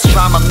 I guess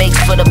drama makes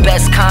for the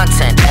best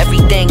content.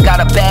 Everything got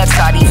a bad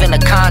side, even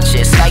a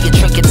conscious. Now you're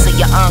drinking till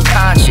you're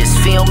unconscious.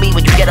 Feel me?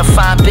 When you get a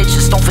fine bitch,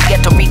 just don't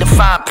forget to read the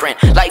fine print.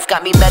 Life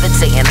got me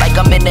meditating like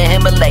I'm in the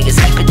Himalayas.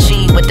 Keep a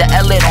G with the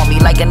L-lit on me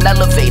like an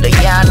elevator.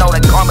 Yeah, I know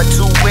that karma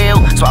too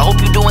real, so I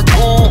hope you doing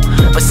cool.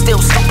 But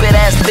still stupid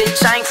ass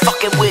bitch, I ain't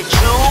fucking with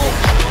you.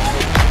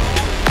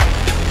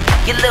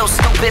 You little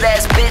stupid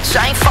ass bitch,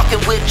 I ain't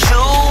fucking with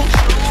you.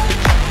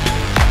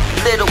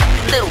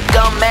 Little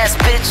dumb ass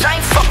bitch, I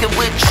ain't fucking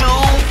with you.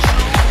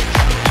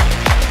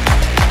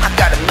 I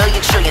got a million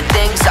 1,000,000,000,000 trillion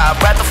things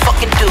I'd rather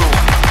fucking do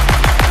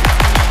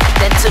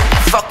than to be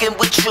fucking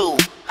with you.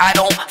 I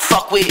don't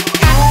fuck with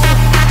you.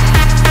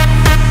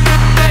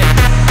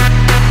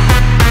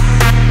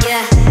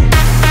 Yeah.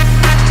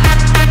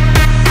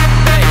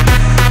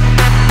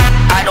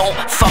 I don't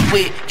fuck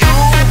with you.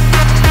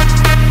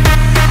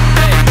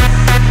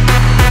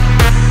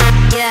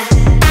 Yeah.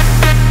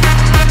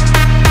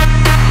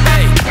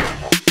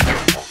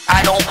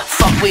 I don't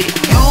fuck with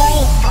you.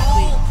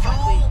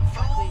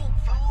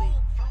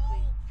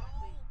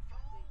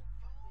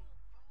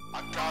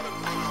 I got a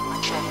bullet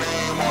with your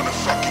name on a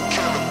fucking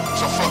killer.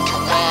 So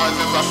fucking wise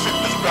as I sit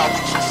this bout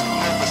with just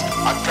livers.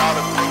 I got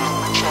a bullet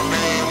with your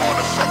name on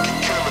a fucking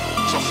killer.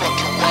 So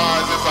fucking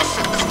wise as I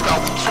sit this bout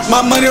with just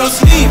my money don't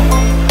sleep,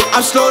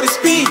 I'm slow to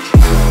speak,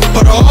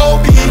 but the whole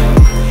beat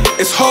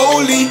is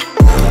holy.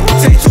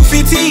 Take 2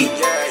 CT,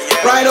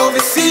 right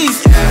overseas.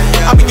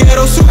 I'm a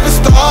ghetto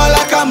superstar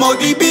like I'm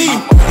ODB.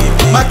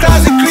 My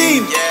closet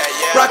clean,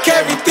 rock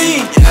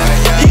everything.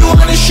 You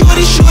wanna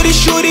shooty, shooty,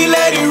 shooty,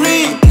 let it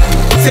ring.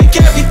 Take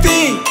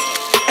everything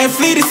and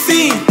flee the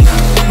scene.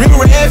 Real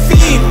red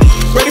fiend,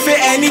 ready for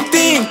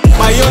anything.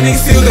 My young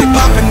niggas still they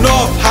popping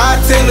off.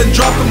 Hightail and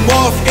drop them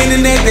off.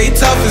 Internet they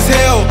tough as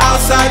hell.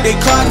 Outside they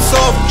cotton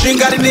soft. Drink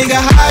got a nigga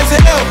high as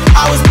hell.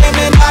 I was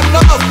naming not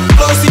enough.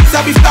 Flow seats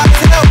I be fly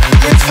as hell.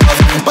 Rich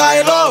folks can buy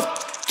it off.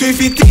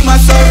 350 my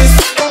service.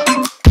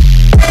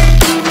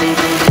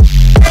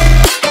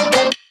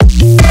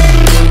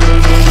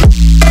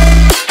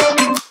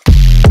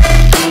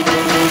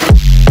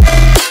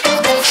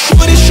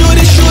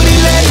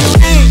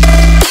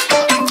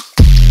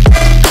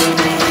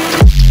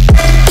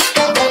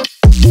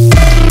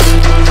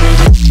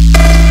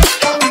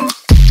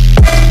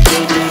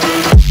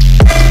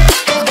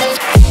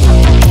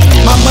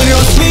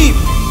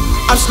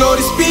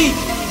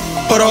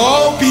 But the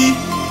whole beat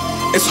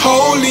is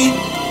holy.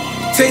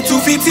 Take 2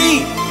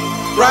 VT,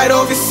 right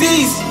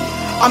overseas.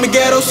 I'm a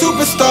ghetto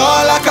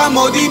superstar like I'm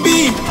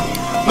ODB.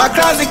 My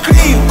closet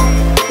clean,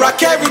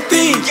 rock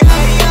everything.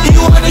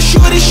 You wanna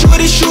shooty,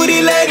 shooty,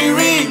 shooty, let it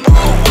ring.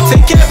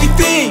 Take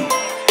everything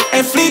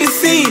and flee the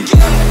scene.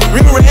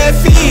 Real red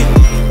fiend,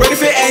 ready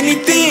for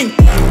anything.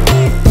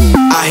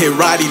 I hit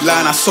Roddy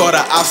line, I saw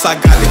the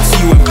outside, got the T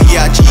with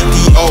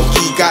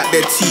P-I-G-D-O-E, got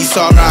that T,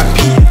 so R.I.P.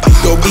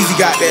 Yo, Beezy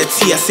got that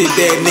T, I say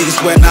dead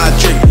niggas when I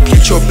drink.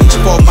 Get your bitch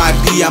for my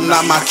D, I'm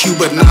not my Q,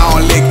 but now I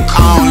don't lick,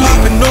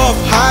 Popping off,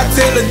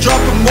 hightail and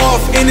drop them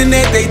off.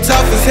 Internet, they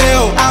tough as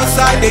hell.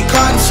 Outside, they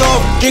cotton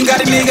soft. Drink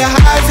got a nigga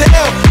high as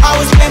hell. I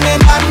was claiming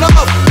not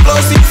enough. Flow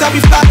seats, I be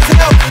fly as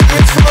hell.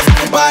 Rich folks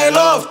can buy it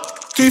off.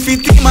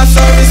 350 my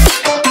service.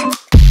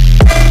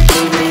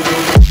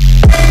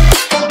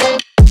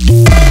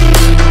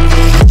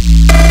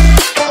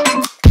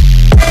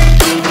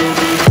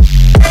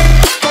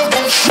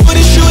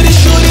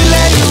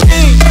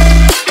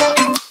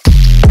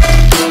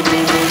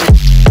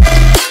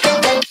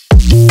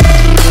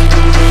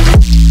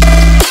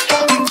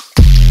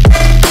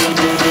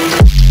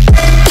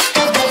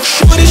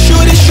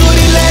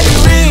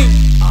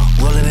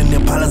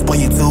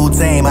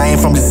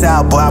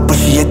 Boy, I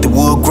appreciate the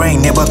wood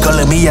grain. Never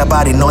calling me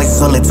about it, noise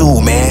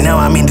solitude, man.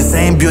 Now I'm in the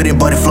same building,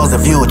 but it flows a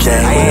fuel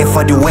chain. I ain't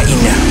for the waiting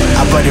now.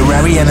 I brought the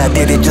Rari and I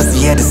did it just to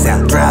hear the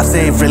sound. Drive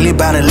safe, really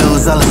about to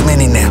lose all his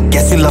money now.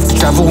 Guess you love to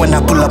travel when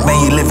I pull up, man,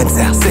 you live in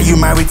town. Say you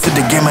married to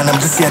the game and I'm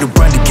just here to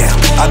burn the count.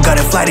 I got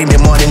a flight in the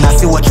morning, I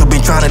see what you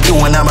been trying to do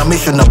when I'm a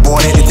mission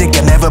aborted. You think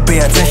I never pay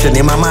attention,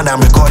 in my mind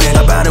I'm recording.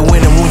 About to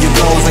win and move your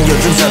goals and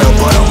your dreams at the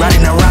bottom.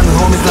 Riding around the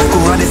homies like we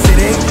run the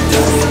city.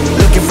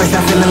 Looking fresh,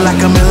 I'm feeling like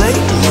I'm LA.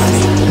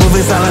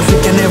 Moving silence, you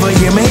can never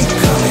hear me.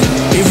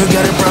 If you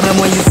got a problem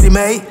when you see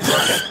me.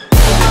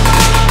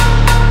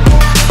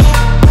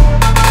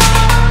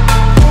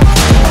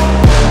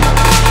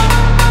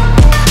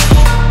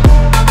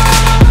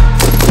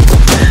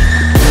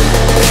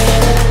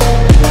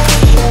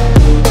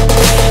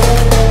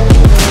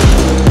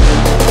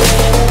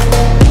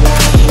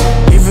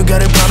 If you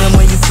got a problem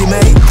when you see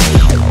me.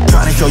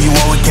 Try to show you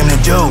what we came to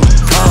do.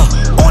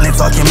 Only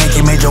talking,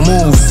 making major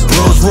moves.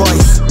 Rolls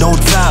Royce, no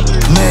top,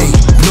 me.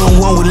 No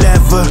one will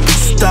ever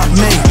stop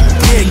me.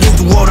 Yeah,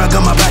 against the wall, I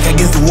got my back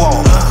against the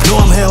wall.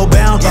 Know I'm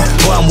hellbound,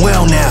 but I'm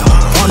well now.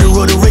 On the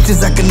road to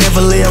riches, I can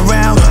never lay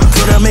around.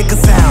 So I make a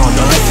sound,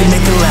 unless you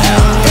make it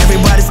loud.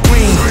 Everybody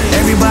scream,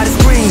 everybody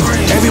scream,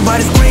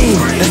 everybody scream.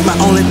 That's my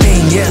only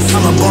thing, yes,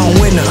 I'm a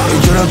born winner. In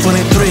Jordan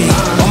 23,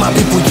 all my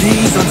people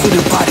G's until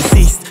the party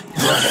ceased.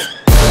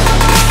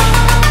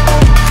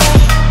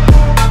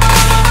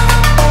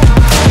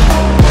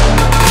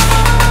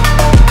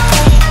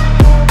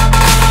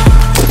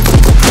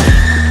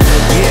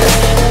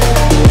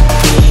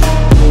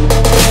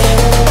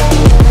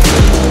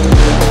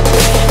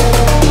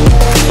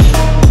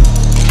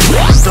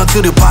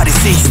 Till the party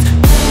ceased.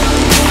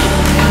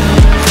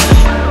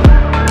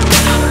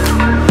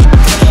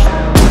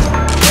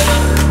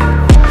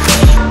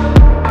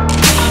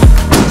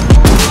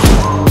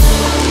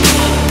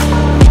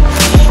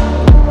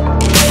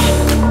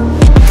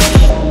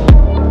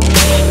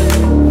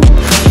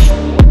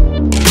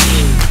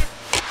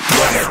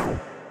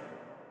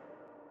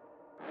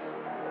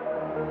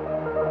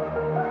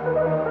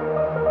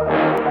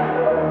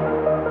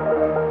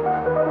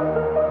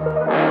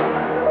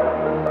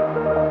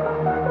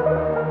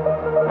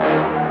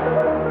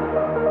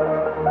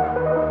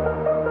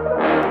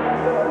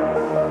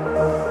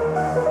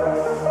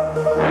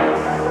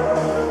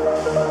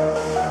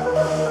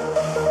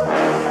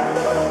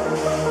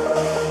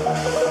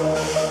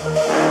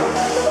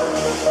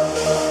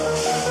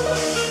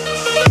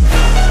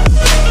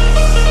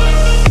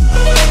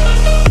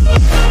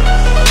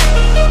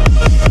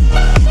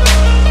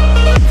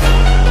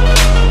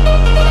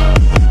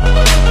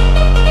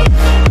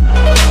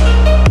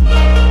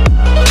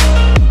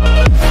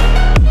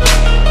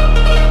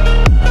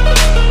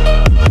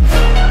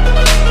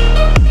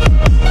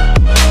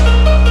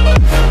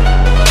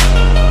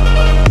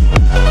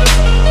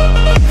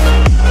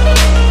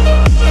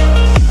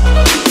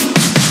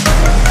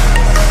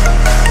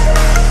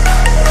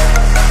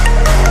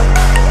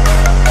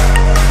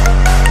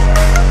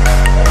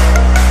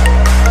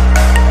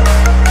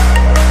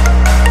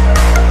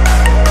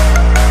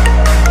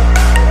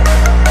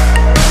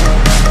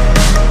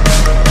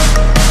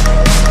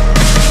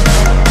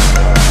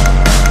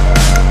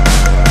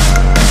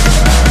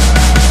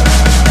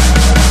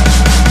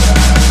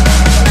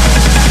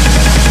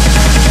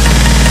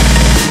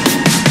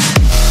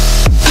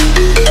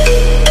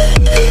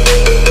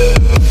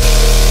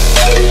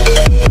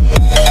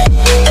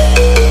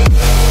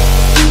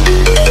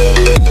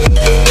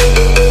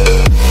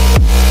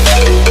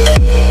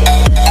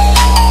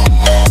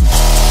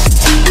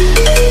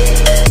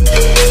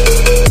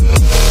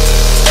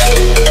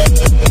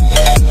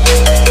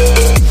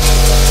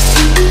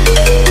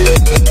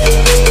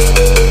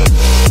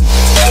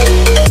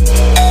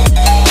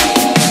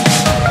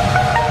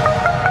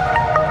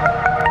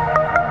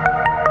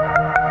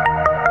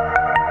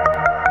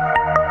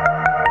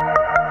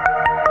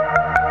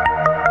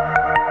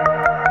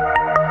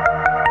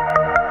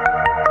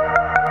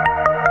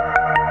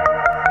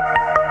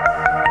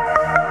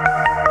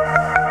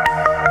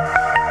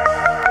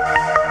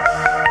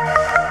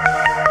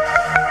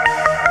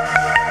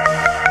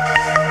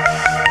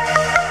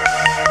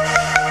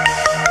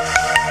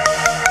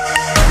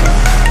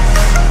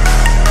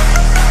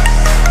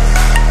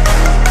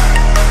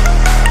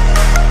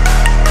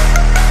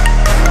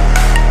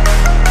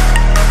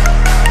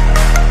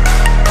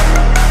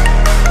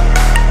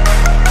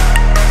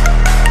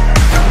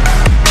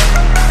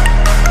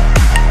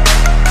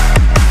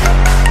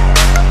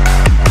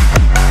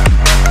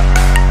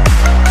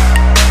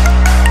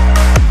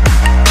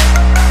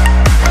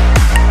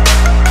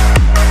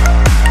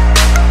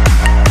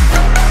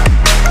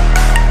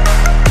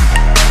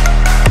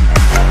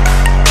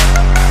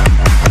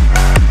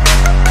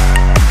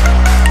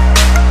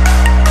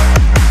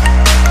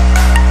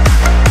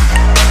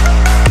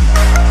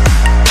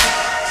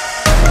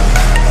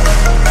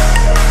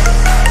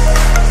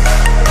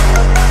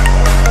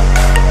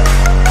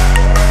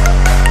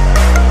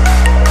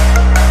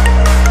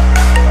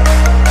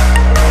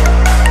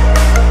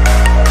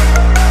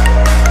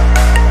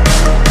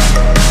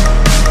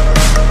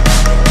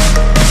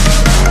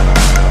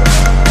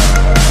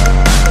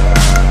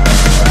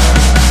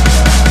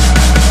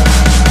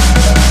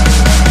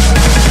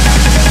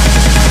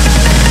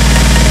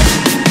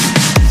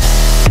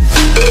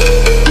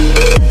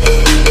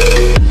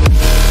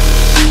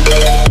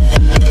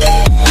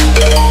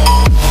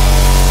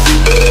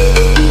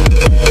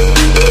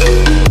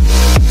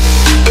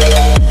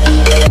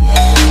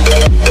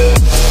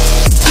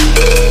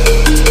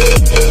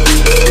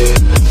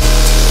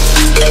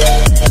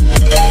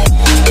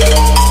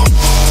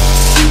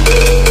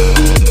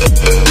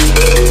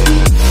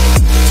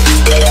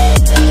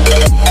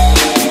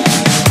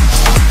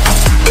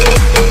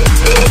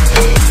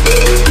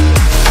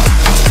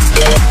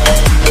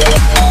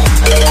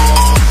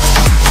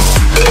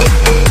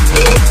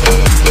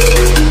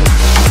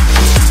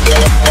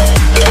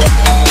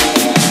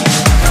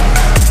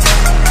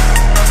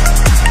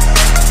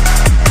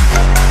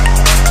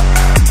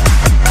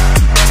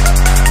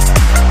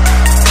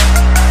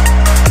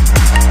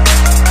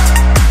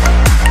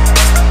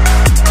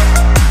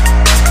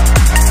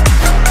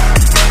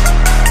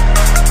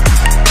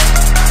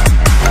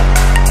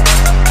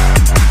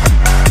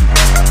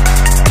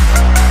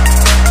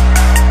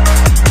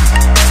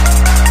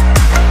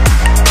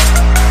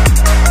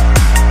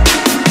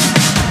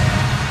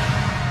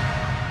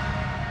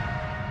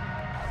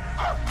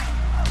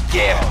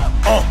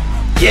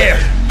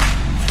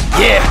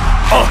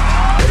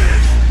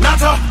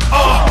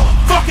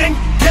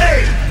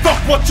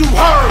 what you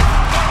heard.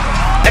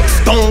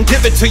 X gon'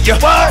 give it to you.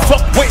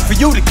 Fuck, wait for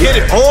you to get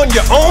it on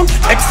your own.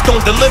 X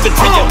gon' deliver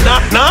to you. Knock,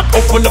 knock,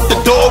 open up the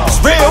door,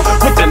 it's real.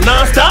 With the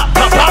non-stop,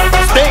 pop, pop,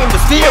 stainless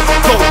steel.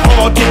 Go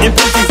hard, getting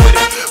busy with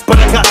it. But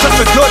I got such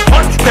a good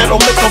heart that'll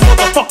make a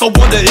motherfucker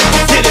wonder if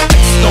you get it.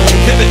 X gon'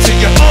 give it to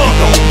you.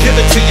 Gon' give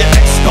it to you.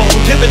 X gon'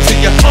 give it to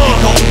you.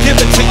 Gon' give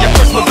it to you.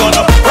 First we're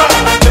gonna rock,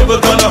 then we're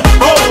gonna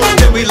roll,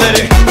 then we let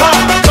it pop,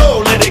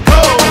 go, let it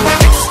go.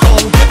 X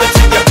gon' give it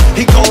to you.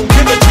 He gon'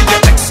 give it to you.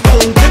 X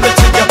gon' give it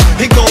to you.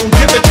 He gon'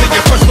 give it to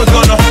you. First we're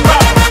gonna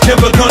rock, then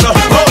we're gonna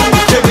roll,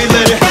 then we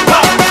let it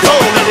pop, go,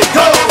 let it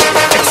go.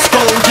 X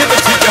gon' give it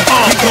to you. He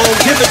gon' give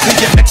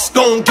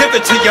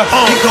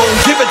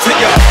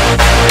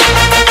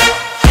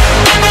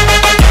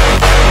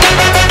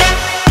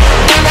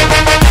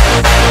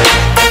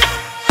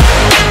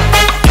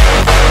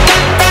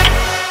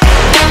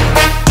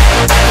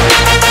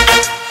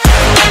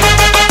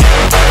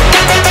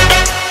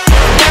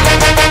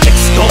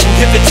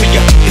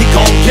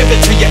it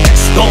to you.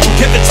 X gon'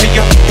 give it to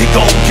you. He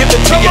gon' give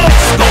it to you.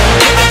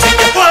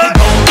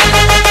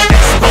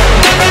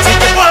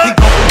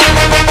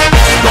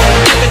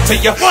 He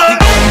gon'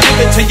 give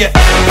it to you.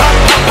 Pop,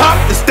 pop, pop,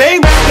 the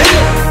stain was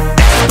still.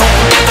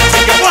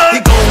 He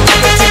gon'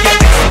 give it to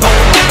you.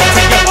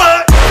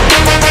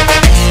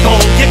 X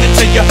gon' give it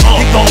to you.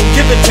 He gon'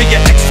 give it to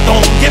you. X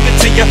gon' give it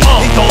to you.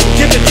 He gon'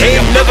 give it to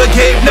you. Never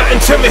gave nothing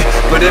to me,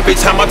 but every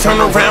time I turn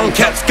around,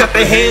 cats got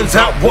their hands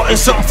out wanting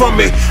something from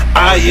me.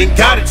 I ain't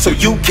got it, so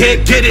you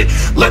can't get it.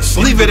 Let's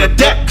leave it at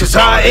that, cause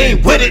I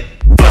ain't with it.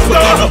 First we're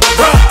gonna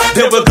rock,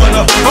 then we're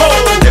gonna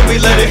roll, then we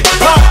let it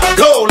pop,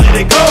 go, let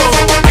it go.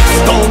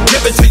 X gon'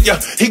 give it to you,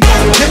 he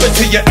gon' give it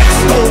to you. X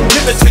gon'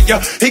 give it to you,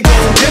 he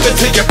gon' give it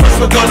to you.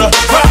 First we're gonna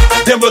rock,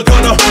 then we're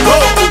gonna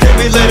roll, then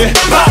we let it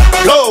pop,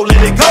 go,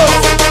 let it go.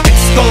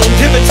 X gon'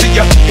 give it to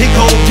you, he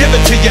gon' give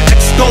it to you.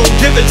 X gon'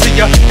 give it to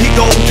you, he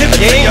gon' give it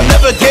to you. Ain't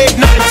never gave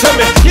nothing to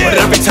me, but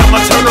every time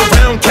I turn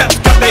around, cats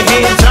got their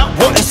hands out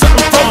wanting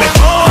something from me.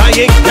 I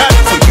ain't got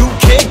it, so you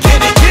can't get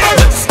it.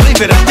 Let's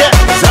leave it at that,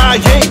 cause I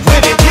ain't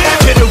with it.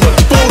 Hit it with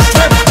full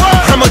strength.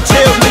 I'm a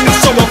jail nigga,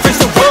 so I face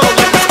the world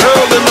like this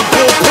girl in the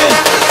bullpen.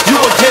 You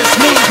against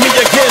me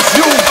against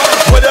you.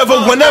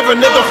 Whatever, whenever,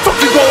 nigga, fuck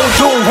you gon'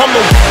 do. I'm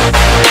a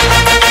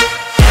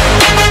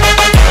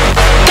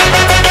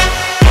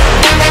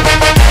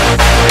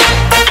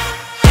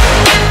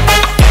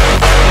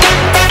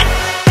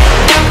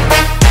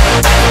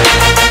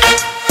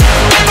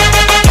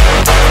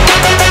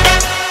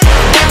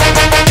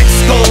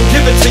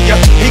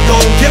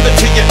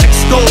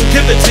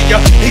give it to you,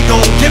 he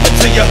gon' give it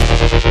to you.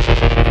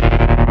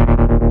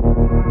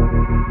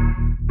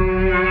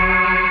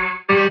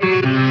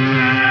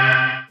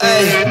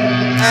 Ay,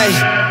 ay,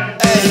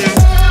 ay.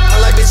 I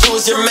like that you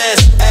was your man.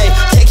 Ay,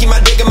 can't keep my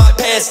dick in my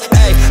pants.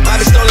 Ay, my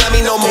bitch don't love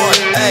me no more.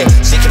 Ay,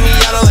 she kick me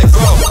out, I'm like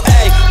bro.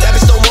 Ay, that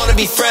bitch don't wanna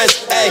be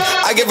friends. Ay,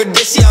 I give her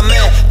dick, she I'm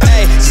mad.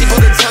 Ay, she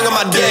put her tongue on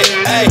my dick.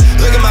 Ay,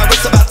 look at my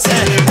wrist about 10.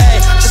 Ay,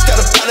 just got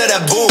a pound of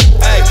that boob.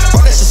 Ay,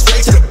 run that shit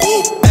straight to the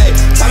boob. Ay,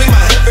 Tommy my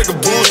head bigger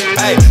boost.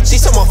 Ay, she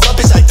someone fuck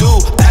bitch I do.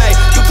 Ay,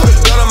 you put a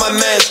gun on my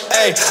mans.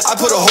 Ay, I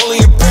put a hole in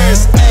your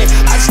parents. Ay,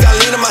 I just got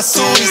lean in my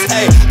suities.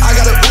 Ay, I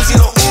got a Uzi,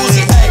 no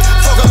Uzi. Ay,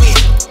 fuck on me,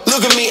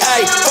 look at me.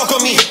 Ay, fuck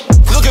on me,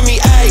 look at me.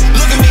 Ay,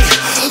 look at me,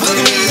 look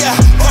at me. Yeah,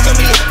 fuck on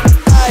me.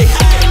 Ay,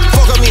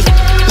 fuck on me,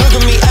 look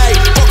at me. Ay,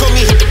 fuck on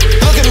me,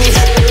 look at me,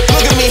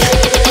 look at me,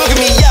 look at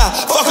me. Yeah,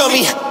 fuck on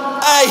me.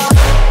 Ay,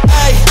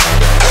 ay,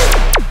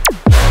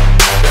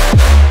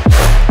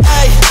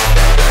 ay,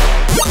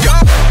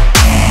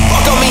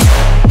 fuck on me.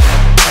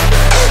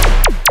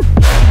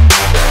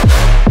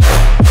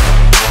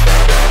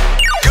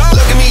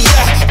 Look at me,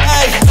 yeah,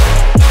 ay,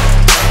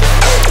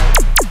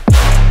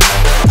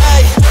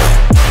 ay,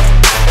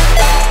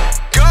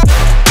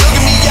 look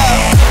at me,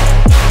 yeah.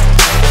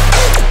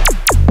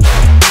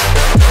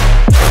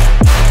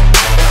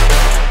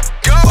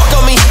 Fuck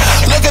on me,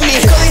 look at me.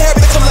 Curly hair,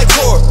 bitch, I'm like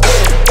Thor.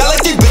 Got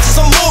like 3 bitches,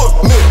 I'm more.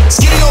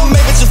 Skinny on me,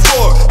 bitch, is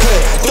 4.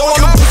 Don't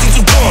want no pussy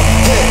too poor.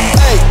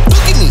 Hey,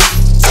 look at me,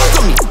 fuck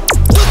on me.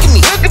 Look at me,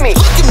 look at me,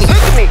 look at me,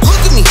 look at me,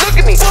 look at me, look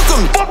at me, fuck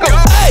on me, fuck on me.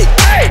 Hey,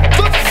 hey,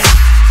 look at me,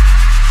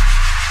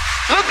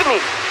 look at me,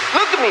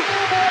 look at me,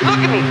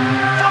 look at me,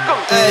 fuck on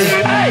me. Hey,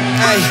 hey,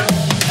 hey,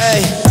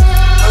 hey.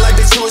 I like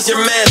that you was your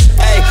man.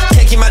 Hey,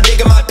 can't keep my dick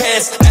in my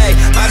pants. Hey,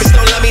 my bitch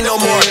don't love me no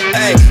more.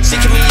 Hey, she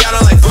kick me out,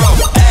 I'm like bro.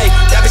 Hey,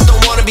 that bitch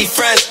don't wanna be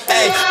friends.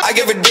 Hey, I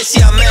give her dick,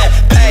 she I'm mad.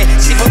 Hey,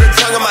 she put her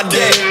tongue on my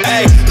dick.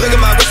 Hey, look at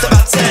my wrist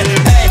about 10.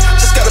 Hey,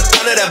 just got a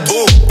pound of that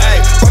boob.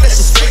 Hey, run that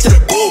shit straight to the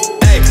boob.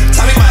 Hey,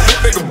 Tommy my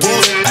head bigger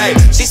boost. Hey,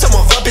 she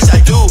someone fuck bitch I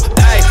do.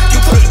 Hey, you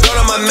put a gun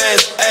on my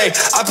mans. Hey,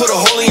 I put a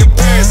hole in your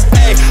parents.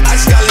 Hey, I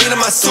just got lean in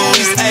my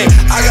suities. Hey,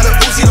 I got a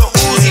Uzi, no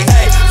Uzi.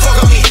 Hey, fuck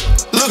on me,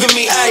 look at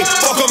me. Hey,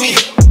 fuck on me,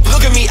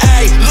 look at me.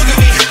 Hey, look at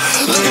me,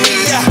 look at me.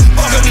 Yeah,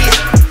 fuck on me.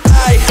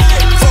 Hey,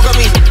 fuck on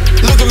me,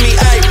 look at me.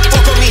 Hey,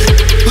 fuck on me,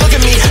 look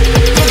at me,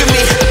 look at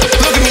me,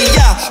 look at me.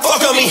 Yeah,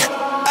 fuck on me.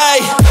 Hey,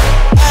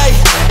 hey,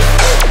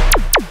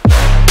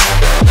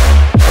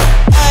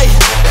 hey,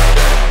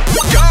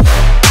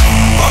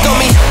 fuck on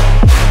me.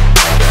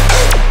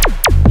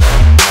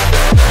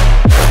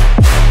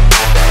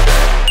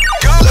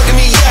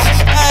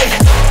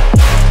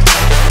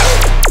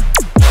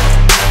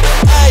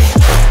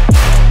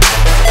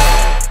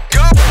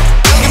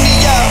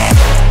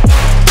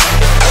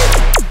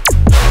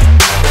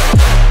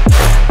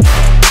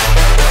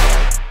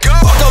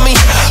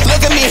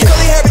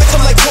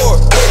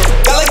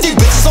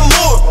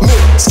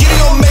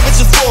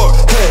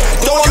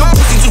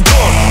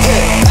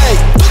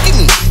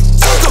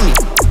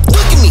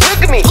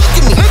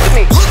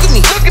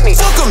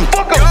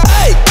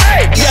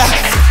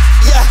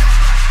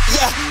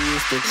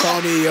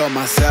 on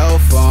my cell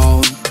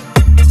phone.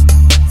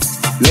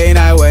 Late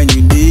night when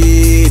you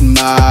need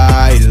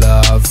my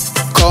love.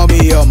 Call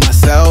me on my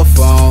cell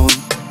phone.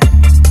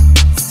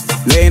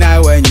 Late night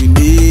when you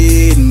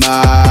need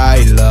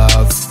my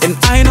love. And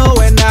I know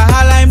when the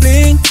hotline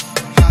bling,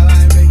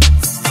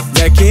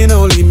 that can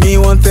only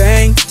mean one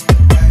thing.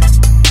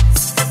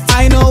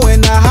 I know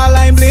when the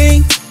hotline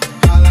bling,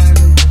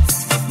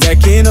 that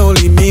can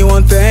only mean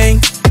one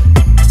thing.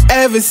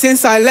 Ever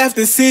since I left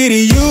the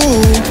city,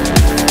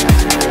 you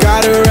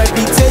got a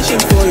reputation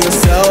for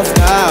yourself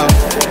now.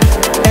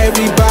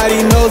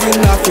 Everybody knows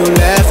and I feel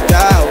left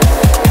out.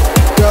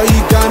 Girl,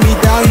 you got me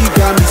down, you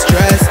got me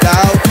stressed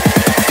out.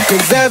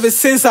 Cause ever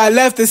since I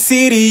left the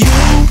city,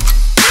 you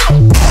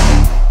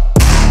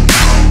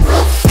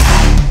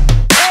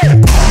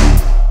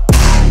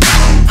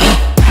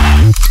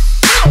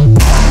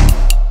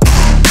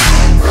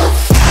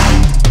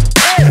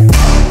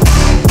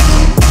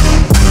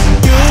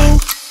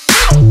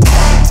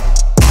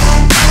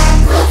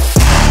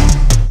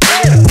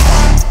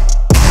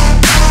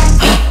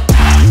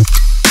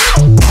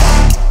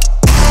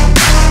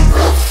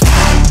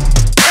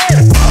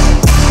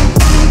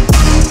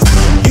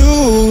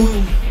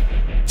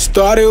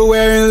started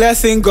wearing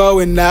less and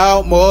going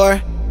out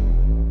more.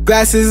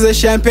 Glasses of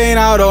champagne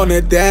out on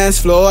the dance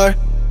floor.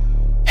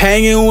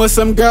 Hanging with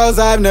some girls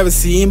I've never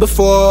seen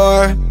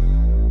before.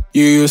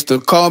 You used to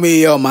call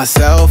me on my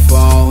cell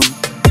phone.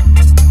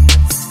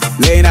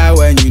 Late night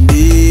when you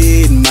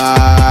need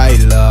my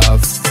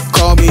love.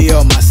 Call me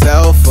on my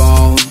cell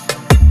phone.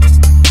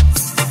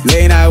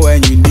 Late night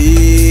when you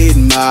need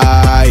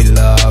my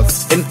love.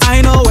 And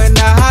I know when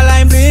the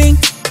hotline bling,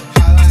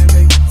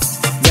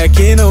 that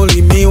can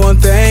only mean one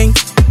thing.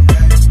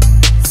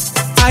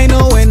 I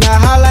know when the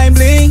hotline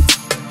bling,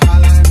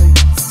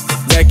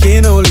 that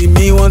can only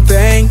mean one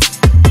thing.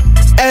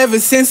 Ever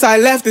since I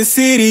left the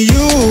city,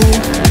 you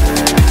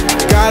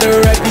got a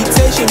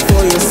reputation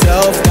for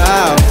yourself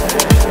now.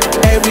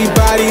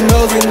 Everybody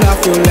knows and I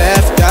feel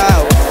left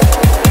out.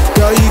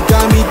 Girl, you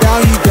got me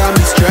down, you got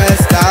me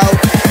stressed out.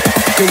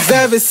 Cause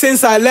ever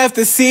since I left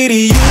the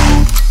city,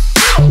 you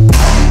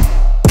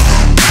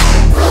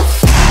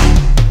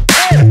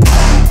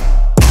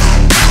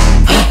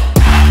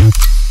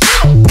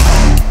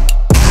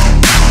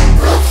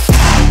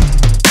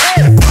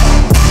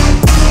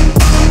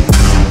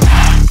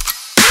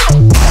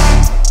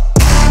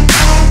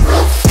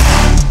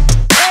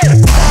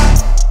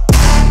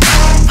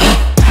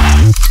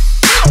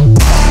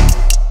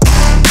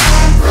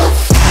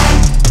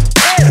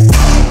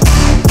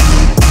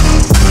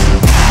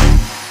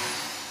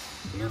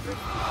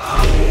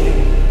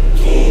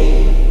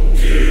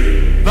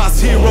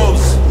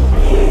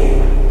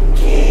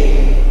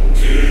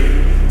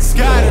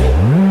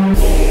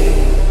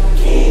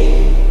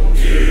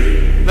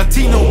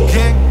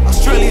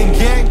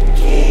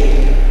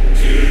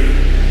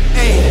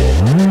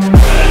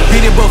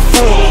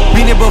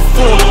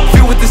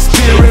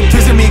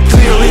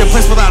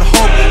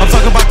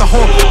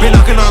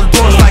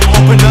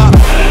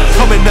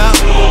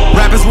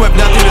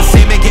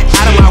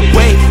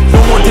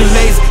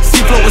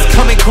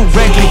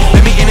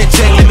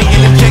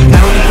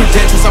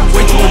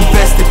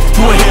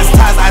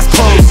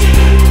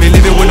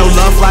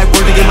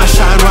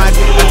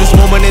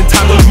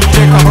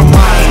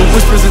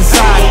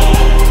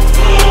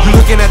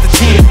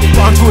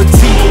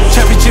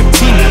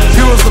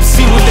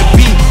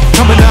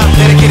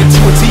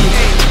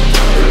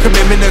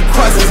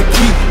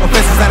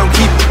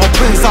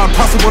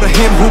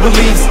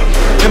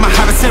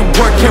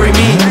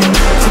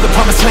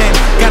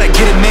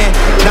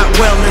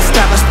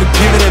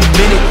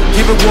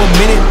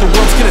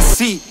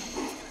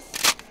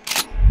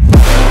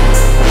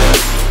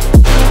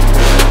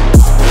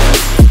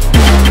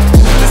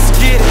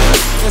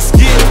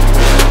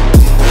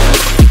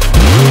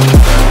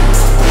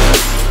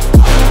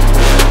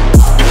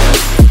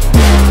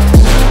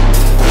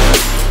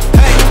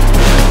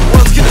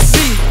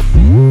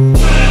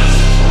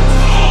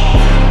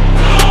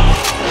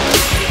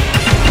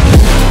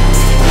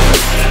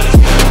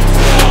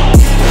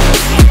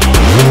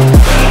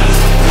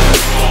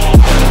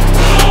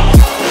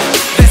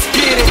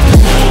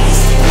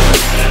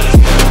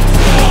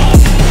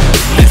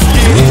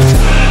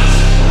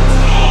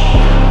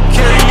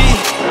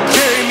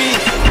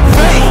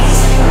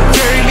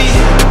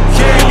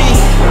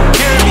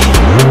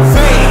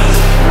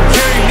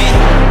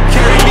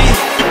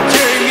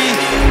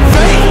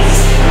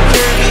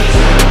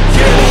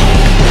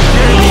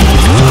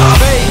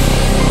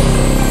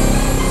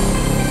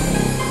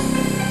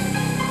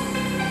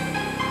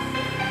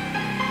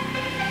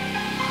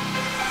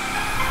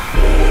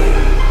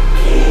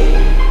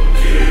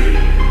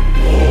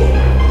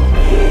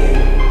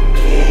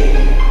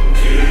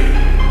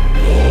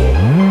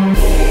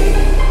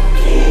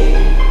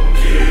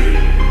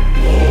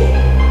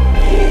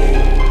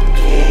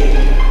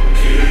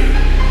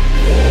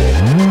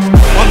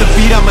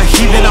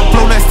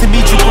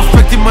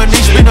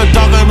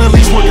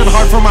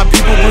for my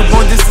people, we're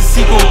born, this is a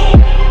sequel.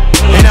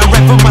 And I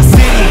rap for my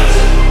city.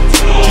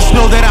 Just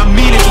Just know that I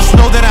mean it, just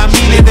know that I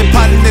mean it. They're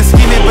plotting, they're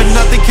scheming, but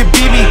nothing can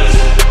beat me.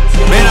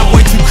 Man, I'm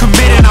way too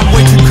committed, I'm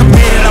way too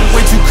committed, I'm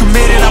way too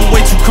committed, I'm way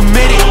too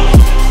committed.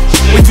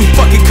 Way too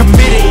fucking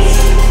committed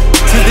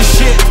to the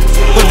shit,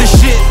 with the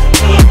shit.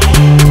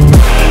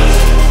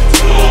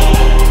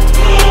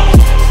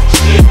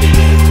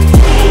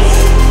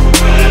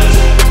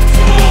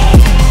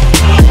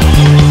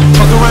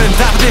 Fuck around and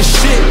die for this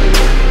shit.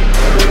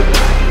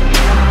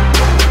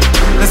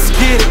 Let's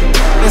get it,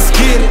 let's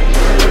get it.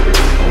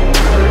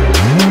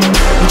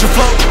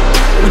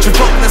 With your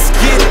flow, let's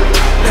get it,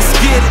 let's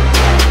get it.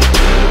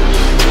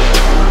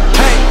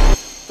 Hey,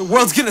 the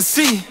world's gonna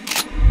see.